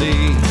A to Z.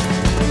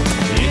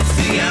 It's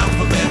the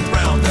Alphabet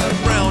Roundup,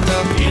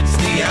 It's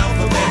the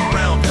Alphabet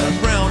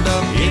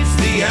Roundup, It's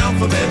the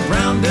Alphabet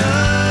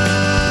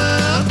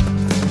Roundup,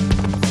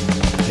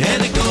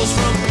 and it goes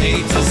from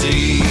A to Z.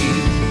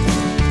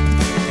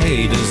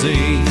 A to Z.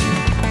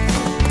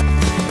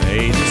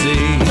 A to Z.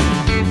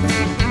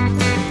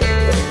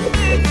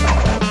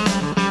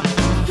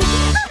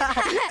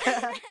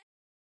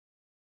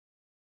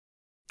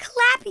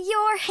 Clap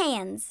your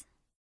hands.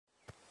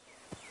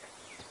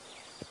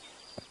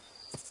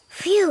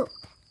 Phew,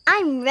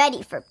 I'm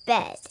ready for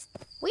bed.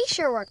 We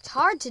sure worked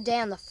hard today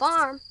on the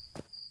farm.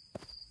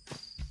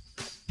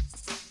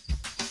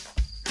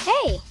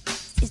 Hey,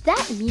 is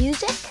that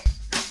music?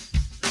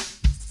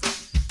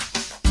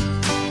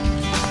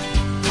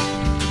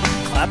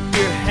 Clap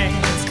your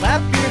hands,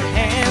 clap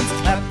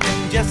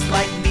them just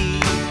like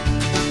me.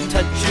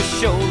 Touch your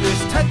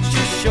shoulders,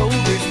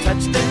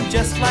 touch them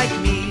just like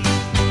me.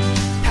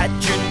 Pat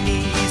your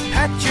knees,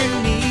 pat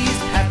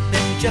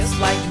them just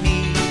like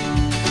me.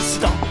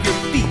 Stomp your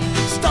feet,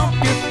 stomp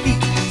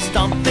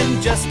them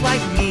just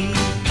like me.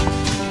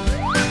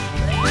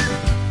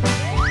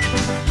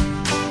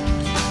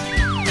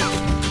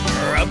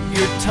 Rub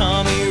your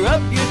tummy,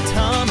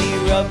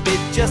 rub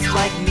it just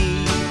like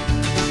me.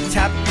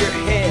 Tap your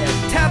head,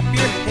 tap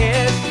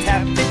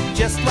it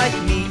just like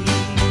me.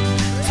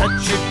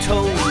 Touch your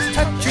toes,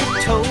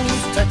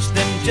 touch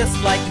them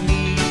just like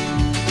me.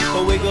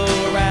 Wiggle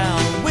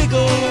around,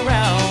 wiggle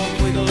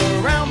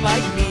around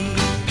like me.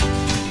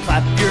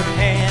 Clap your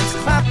hands,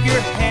 clap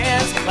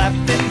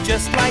them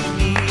just like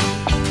me.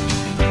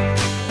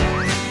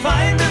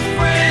 Find a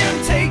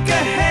friend, take a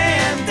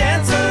hand,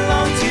 dance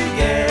along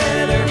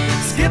together.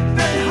 Skip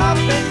and hop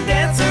and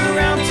dance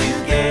around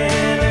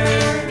together.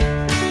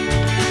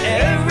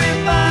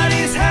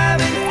 Everybody's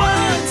having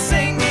fun,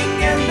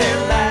 singing and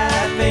they're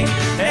laughing.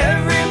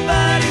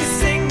 Everybody's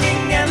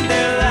singing and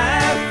they're laughing.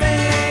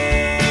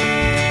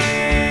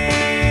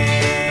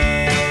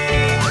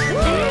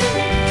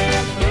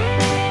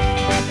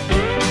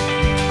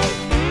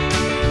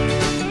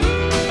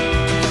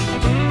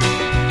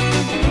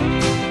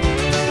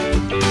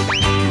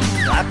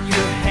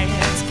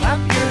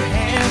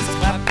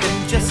 Clap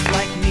them just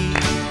like me.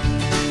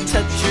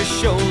 Touch your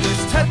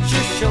shoulders, touch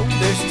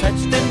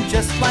them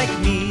just like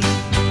me.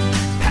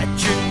 Pat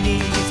your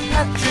knees,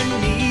 pat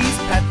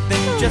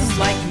them just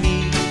like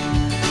me.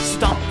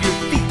 Stomp your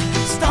feet,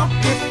 stomp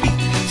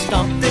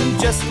them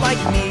just like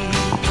me.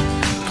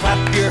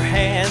 Clap your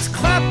hands,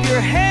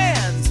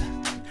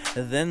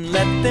 then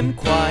let them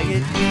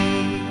quiet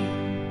be.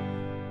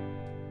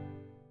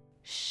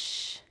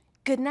 Shh.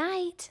 Good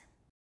night.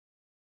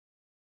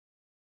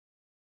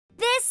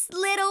 This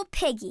little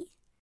piggy.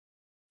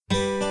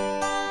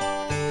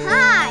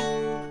 Hi!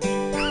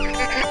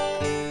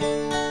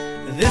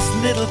 This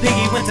little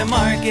piggy went to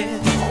market.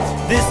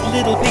 This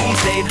little piggy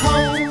stayed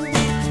home.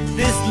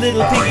 This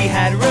little piggy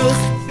had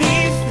roast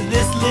beef.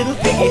 This little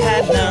piggy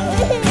had none.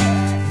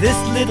 This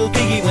little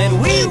piggy went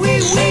wee,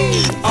 wee,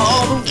 wee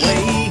all the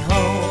way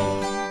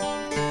home.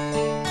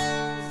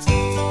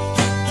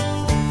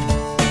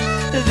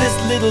 This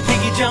little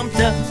piggy jumped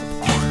up.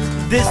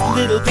 This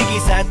little piggy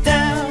sat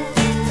down.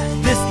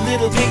 This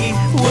little piggy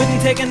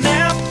wouldn't take a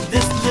nap.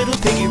 This little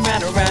piggy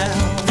ran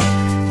around.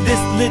 This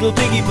little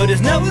piggy put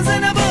his nose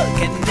in a book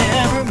and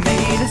never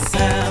made a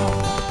sound.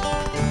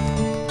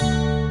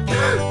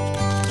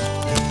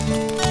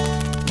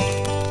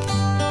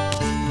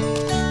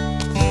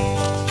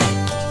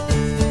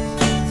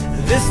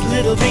 This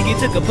little piggy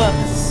took a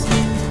bus.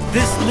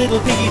 This little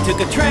piggy took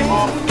a train.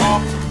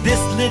 This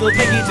little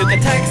piggy took a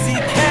taxi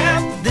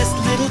cab. This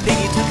little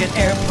piggy took an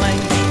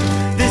airplane.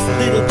 This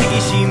little piggy,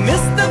 she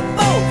missed the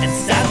boat and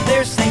sat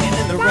there singing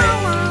in the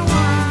rain.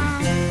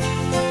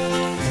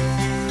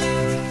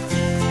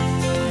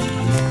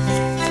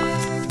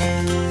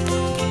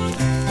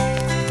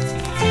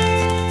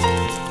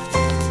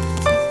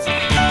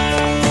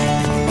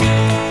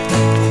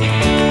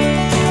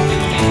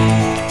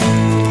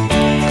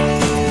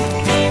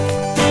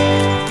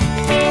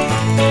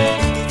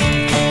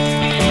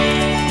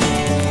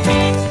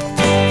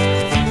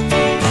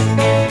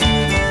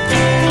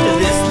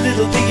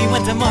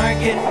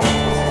 Market.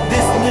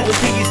 This little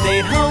piggy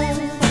stayed home.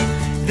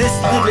 This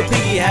little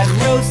piggy had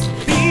roast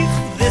beef.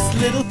 This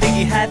little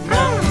piggy had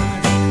none.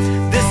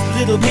 This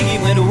little piggy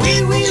went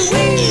wee, wee,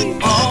 wee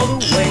all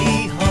the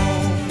way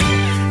home.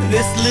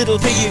 This little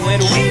piggy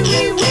went wee,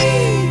 wee,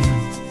 wee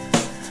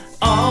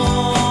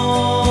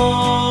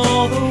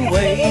all the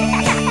way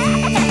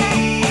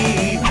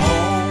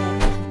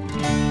home.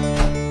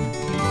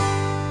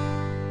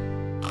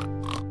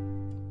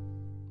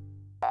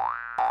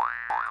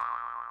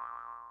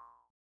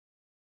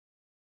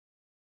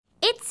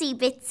 Itsy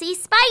Bitsy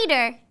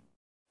Spider.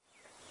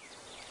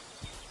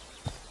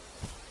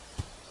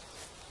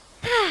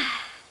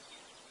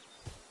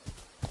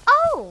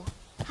 Oh,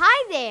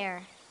 hi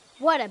there.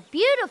 What a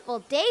beautiful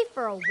day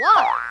for a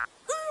walk.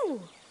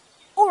 Ooh,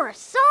 or a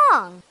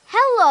song.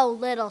 Hello,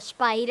 little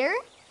spider.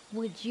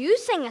 Would you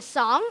sing a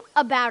song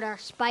about our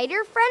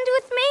spider friend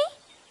with me?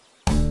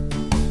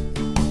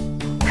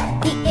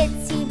 The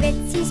itsy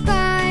bitsy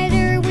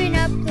spider went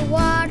up the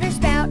water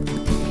spout.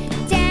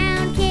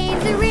 Down came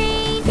the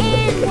rain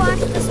and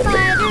washed the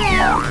spider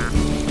out.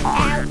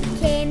 Out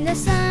came the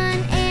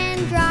sun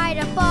and dried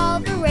up all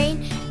the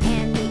rain.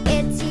 And the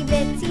itsy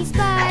bitsy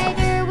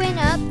spider went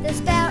up the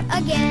spout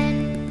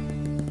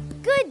again.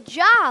 Good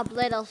job,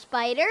 little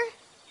spider.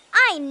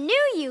 I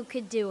knew you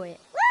could do it.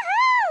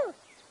 Woohoo!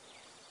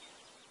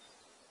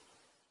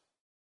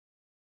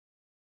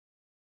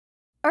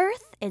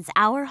 Earth is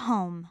our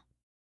home.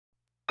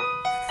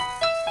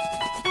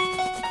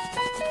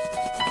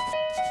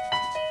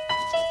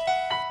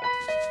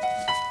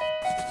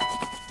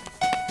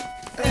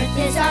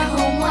 is our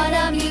home, what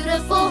a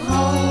beautiful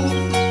home.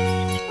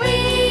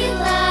 We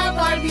love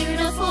our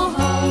beautiful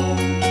home.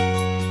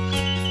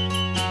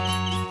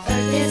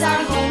 Earth is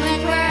our home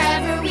and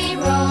wherever we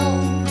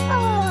roam,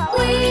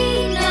 we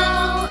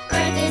know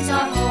Earth is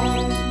our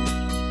home.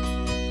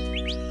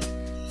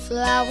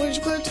 Flowers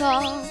grow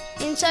tall,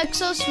 insects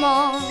so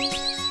small.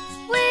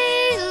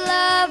 We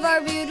love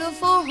our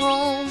beautiful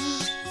home.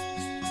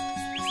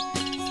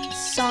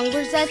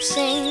 Songbirds that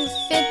sing,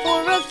 fit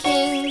for a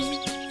king.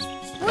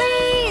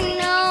 We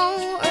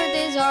know Earth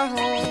is our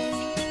home.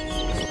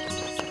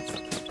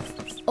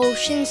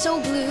 Ocean so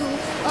blue,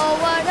 oh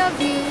what a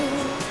view.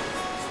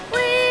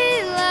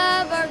 We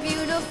love our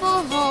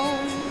beautiful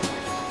home.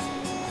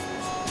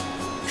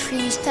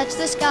 Trees touch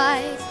the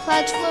sky,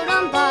 clouds float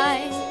on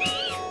by.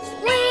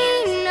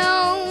 We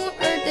know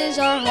Earth is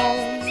our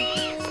home.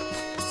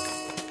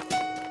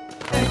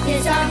 Earth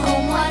is our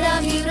home, what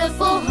a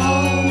beautiful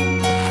home.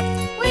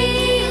 We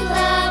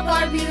love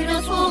our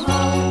beautiful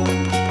home.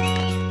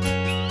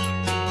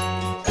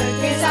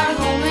 Earth is our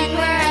home and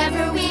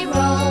wherever we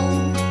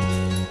roam,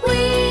 we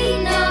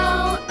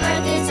know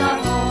Earth is our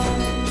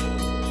home.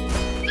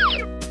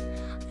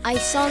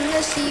 Ice on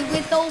the sea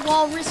with a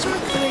walrus or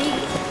three.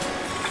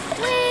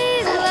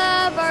 We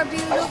love our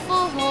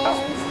beautiful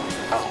home.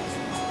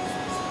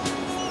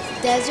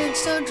 Desert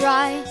so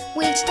dry,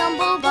 we'd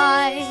stumble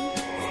by.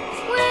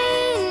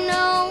 We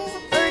know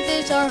Earth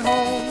is our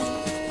home.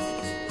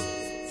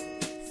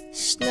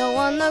 Snow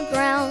on the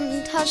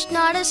ground, hush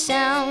not a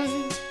sound.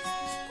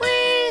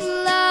 We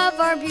love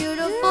our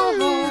beautiful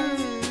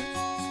home.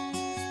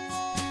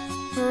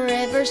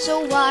 River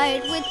so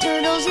wide with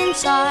turtles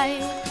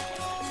inside.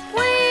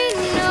 We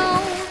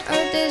know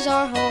Earth is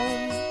our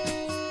home.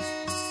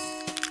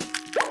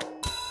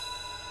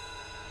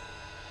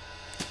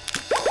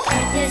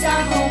 Earth is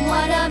our home,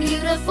 what a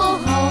beautiful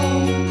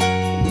home.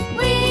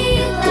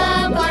 We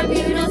love our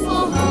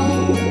beautiful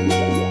home.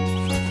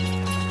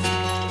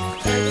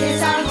 Earth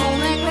is our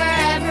home and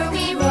wherever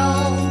we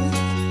roam,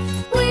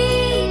 we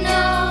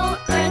know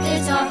Earth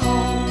is our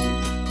home.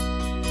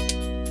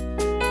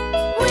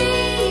 We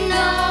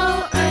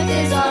know Earth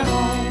is our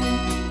home.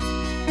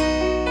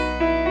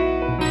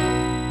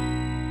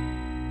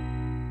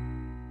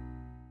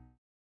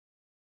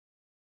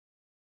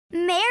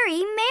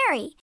 Mary,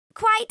 Mary,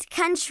 quite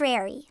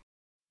contrary.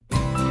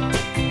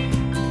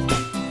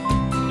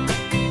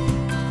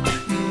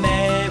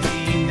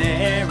 Mary,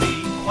 Mary,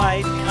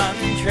 quite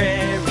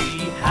contrary,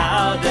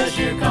 how does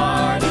your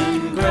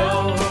garden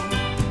grow?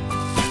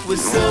 With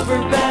silver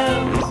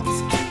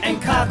bells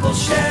and cockle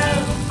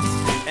shells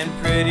and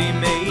pretty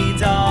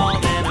maids all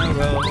in a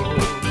row.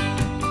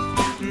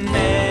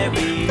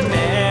 Mary,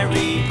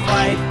 Mary,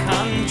 quite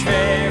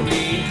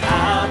contrary,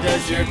 how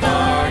does your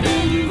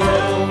garden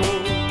grow?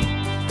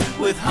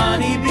 With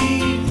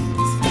honeybees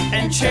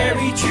and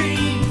cherry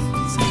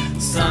trees,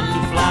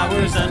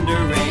 sunflowers under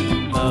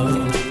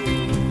rainbows.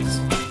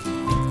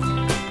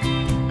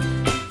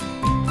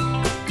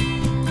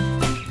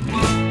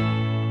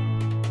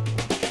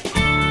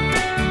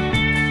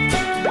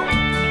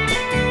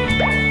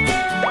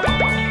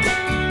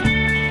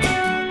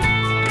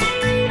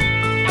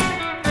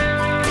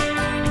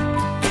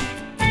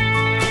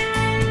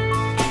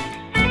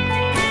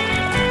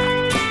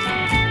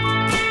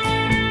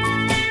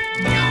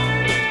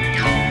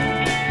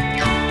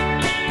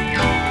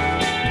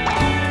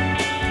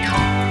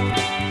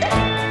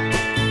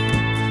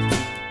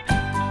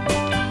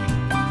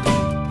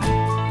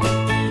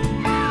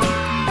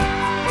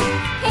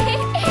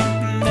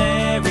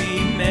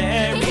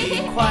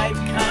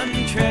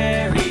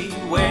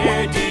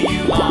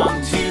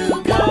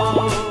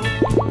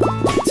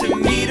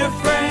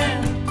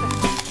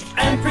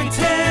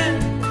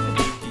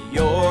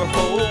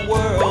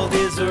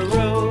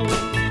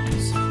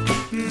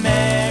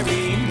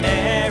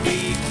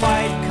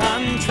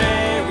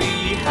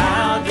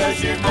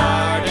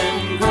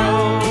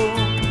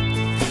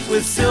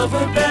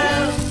 Silver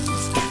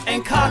bells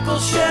and cockle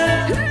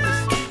shells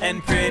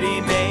and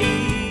pretty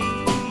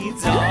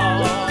maids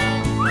all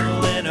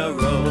in a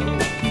row.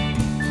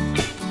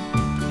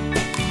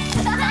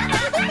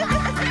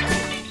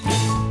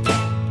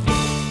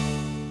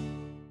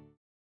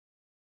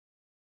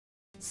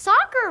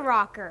 Soccer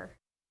rocker.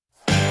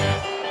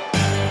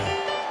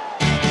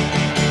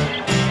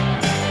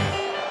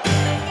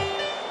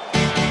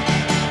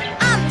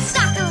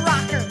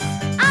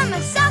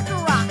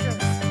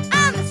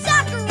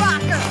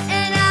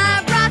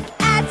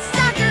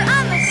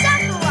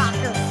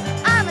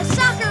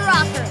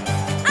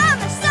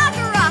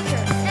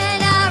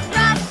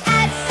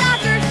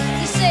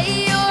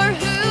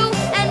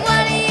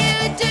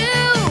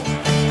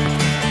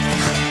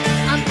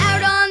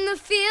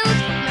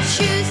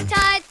 Shoes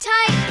tied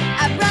tight,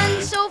 I run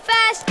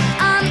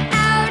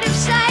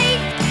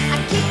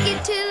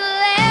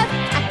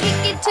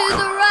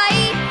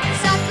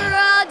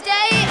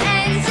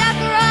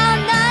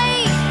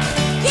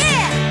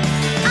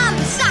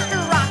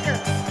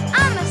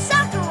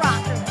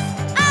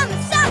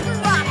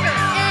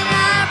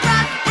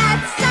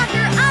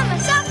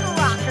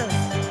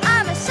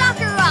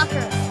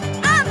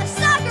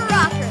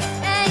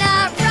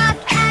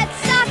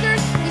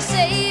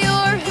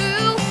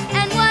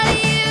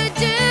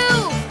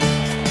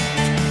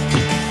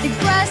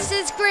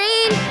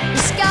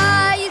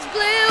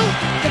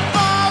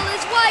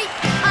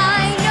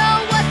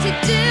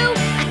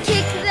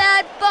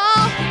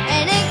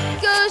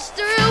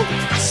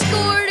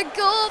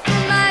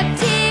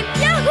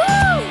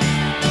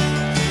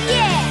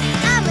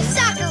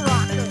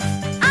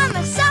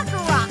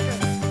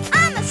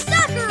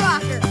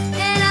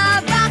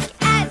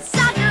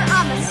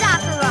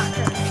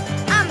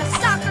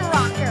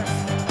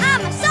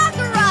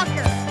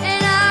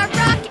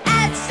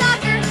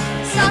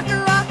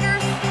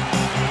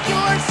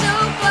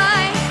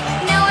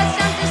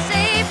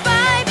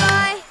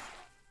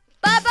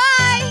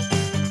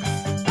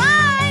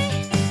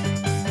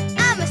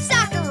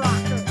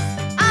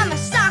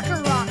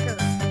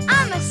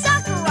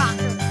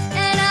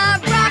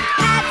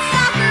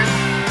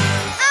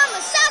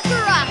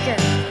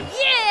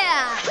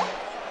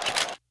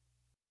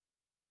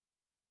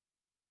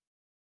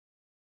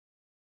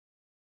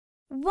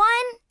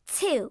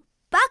 2,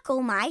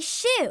 buckle my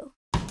shoe.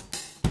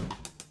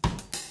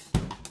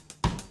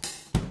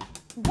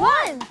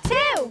 1, 2,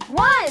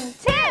 1,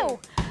 2.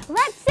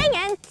 Let's sing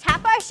and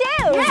tap our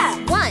shoes.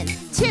 Yeah. 1,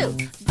 2,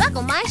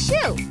 buckle my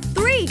shoe.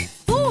 3,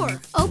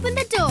 4, open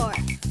the door.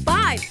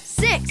 5,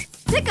 6,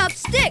 pick up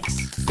sticks.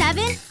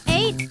 7,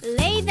 8,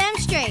 lay them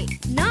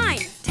straight. 9,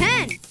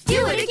 10,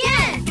 Do it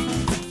again.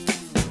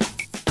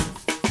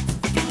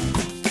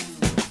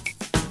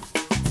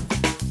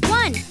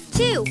 1,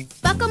 2,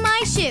 buckle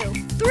my shoe.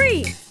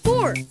 3,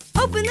 4,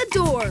 open the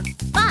door.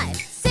 5,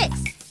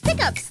 6,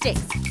 pick up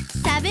sticks.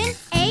 7,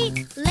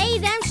 8, lay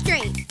them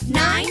straight.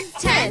 9,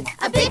 10,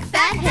 a big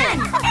fat hen.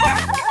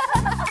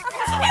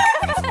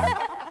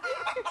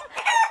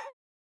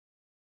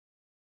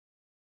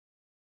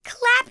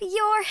 Clap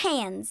your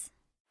hands.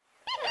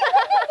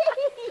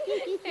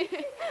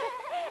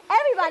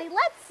 Everybody,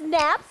 let's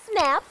snap,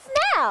 snap,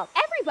 snap.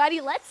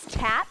 Everybody, let's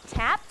tap,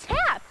 tap,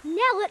 tap.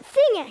 Now let's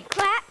sing it.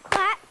 Clap,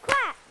 clap,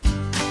 clap.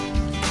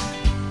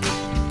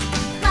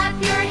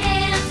 Clap your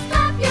hands,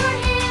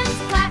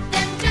 clap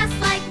them just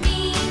like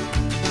me.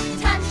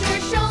 Touch your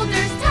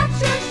shoulders, touch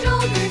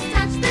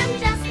them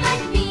just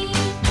like me.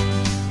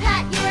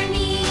 Pat your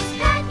knees,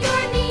 pat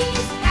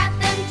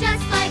them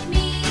just like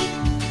me.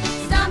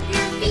 Stomp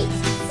your feet,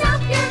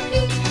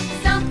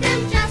 stomp them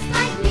just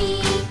like me.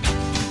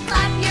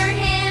 Clap your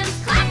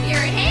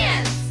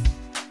hands,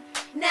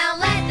 now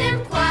let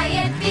them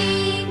quiet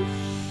be.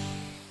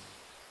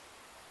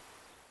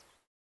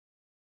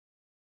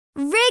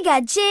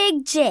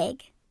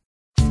 Rig-a-jig-jig.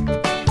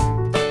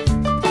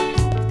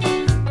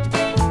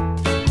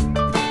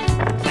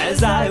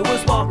 As I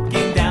was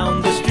walking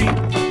down the street,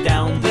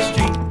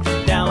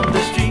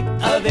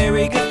 a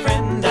very good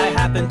friend I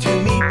happened to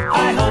meet.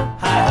 Hi-ho,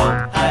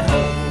 hi-ho, hi-ho.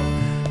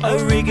 A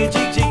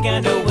rig-a-jig-jig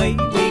and away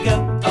we go,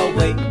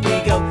 away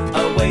we go,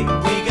 away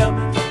we go.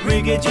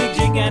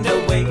 Rig-a-jig-jig and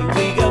away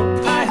we go.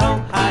 Hi-ho,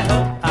 hi-ho,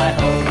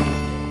 hi-ho.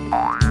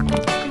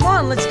 Come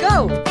on, let's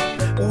go.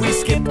 We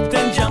skipped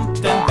and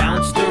jumped and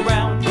bounced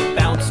around,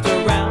 bounced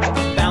around,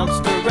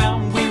 bounced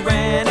around. We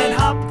ran and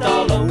hopped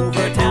all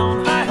over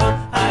town. Hi-ho,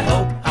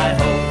 hi-ho,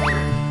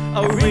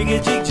 hi-ho. A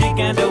rig-a-jig-jig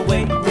and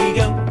away we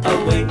go,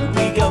 away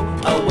we go,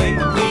 away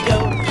we go.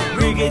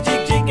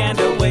 Rig-a-jig-jig and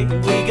away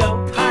we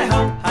go.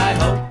 Hi-ho,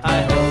 hi-ho,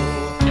 hi-ho.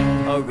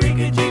 A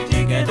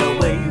rig-a-jig-jig and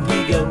away we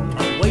go,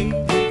 away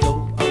we go,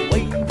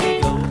 away we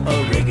go. A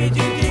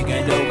rig-a-jig-jig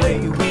and away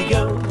we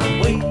go,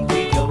 away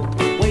we go,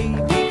 away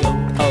we go.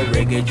 A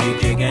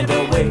rig-a-jig-jig and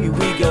away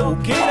we go.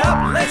 Get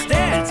up, let's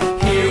dance.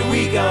 Here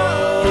we go.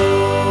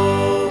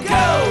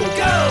 Go,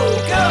 go,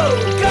 go,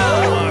 go.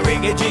 A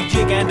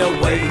rig-a-jig-jig and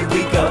away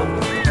we go.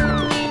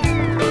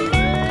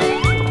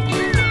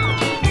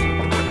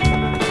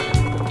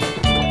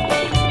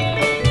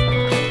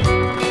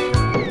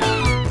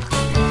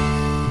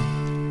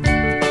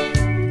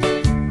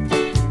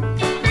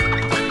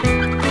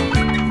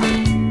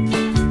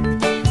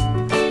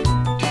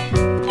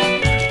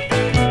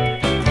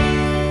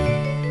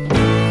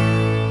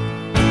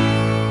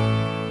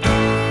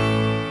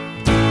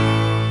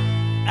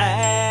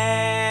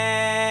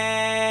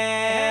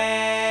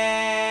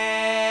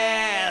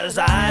 As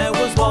I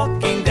was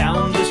walking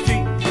down the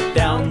street,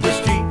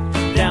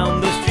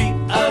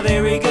 a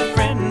very good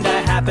friend I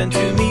happened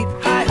to meet.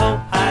 Hi-ho,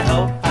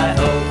 hi-ho,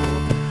 hi-ho.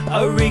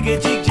 A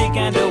rig-a-jig-jig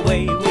and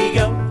away we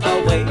go,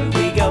 away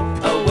we go,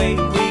 away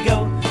we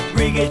go.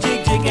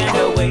 Rig-a-jig-jig and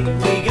away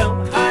we go.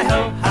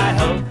 Hi-ho,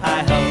 hi-ho,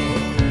 hi-ho.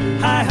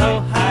 Hi-ho,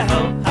 hi-ho,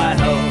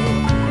 hi-ho.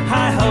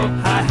 Hi-ho,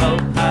 hi-ho,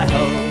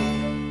 hi-ho.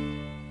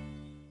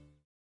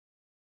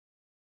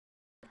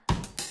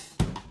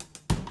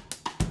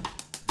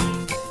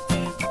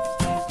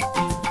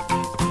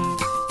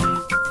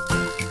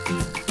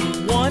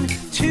 One,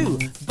 2,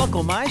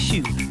 buckle my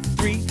shoe.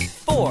 3,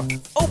 4,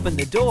 open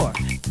the door.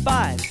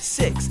 5,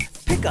 6,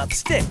 pick up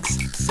sticks.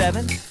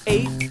 7,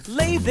 8,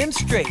 lay them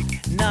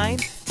straight. 9,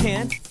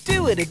 10,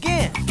 do it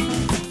again.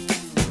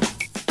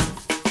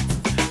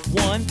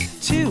 1,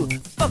 2,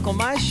 buckle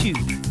my shoe.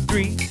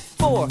 3,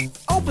 4,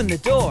 open the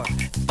door.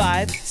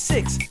 5,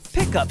 6,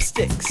 pick up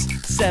sticks.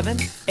 7,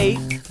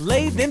 8,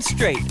 lay them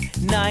straight.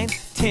 9,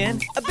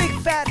 10, a big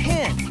fat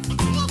hen.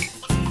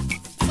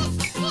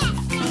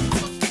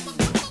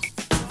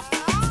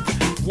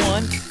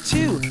 1,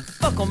 2,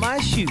 buckle my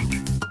shoe.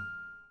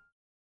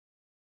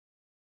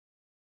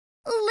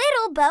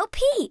 Little Bo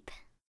Peep.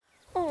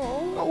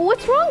 Oh,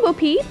 what's wrong, Bo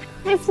Peep?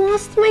 I've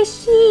lost my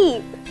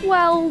sheep.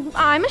 Well,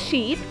 I'm a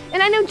sheep,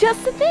 and I know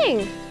just the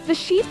thing. The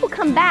sheep will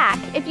come back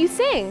if you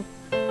sing.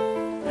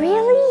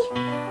 Really?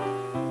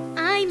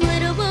 I'm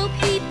Little Bo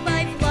Peep,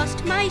 I've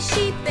lost my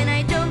sheep, and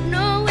I don't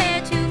know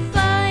where to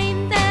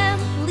find them.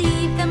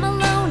 Leave them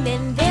alone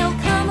and they'll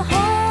come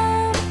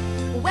home,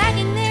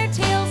 wagging their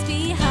tails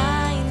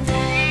behind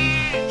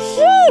them.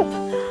 Sheep!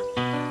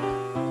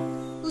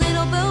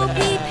 Little Bo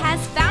Peep has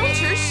found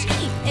her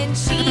sheep, and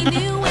she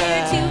knew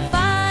where to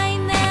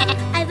find them.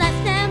 I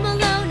left them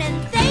alone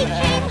and they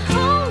came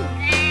home,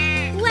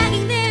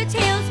 wagging their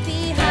tails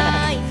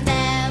behind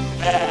them.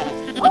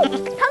 Oh,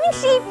 coming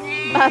sheep!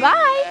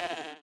 Bye-bye.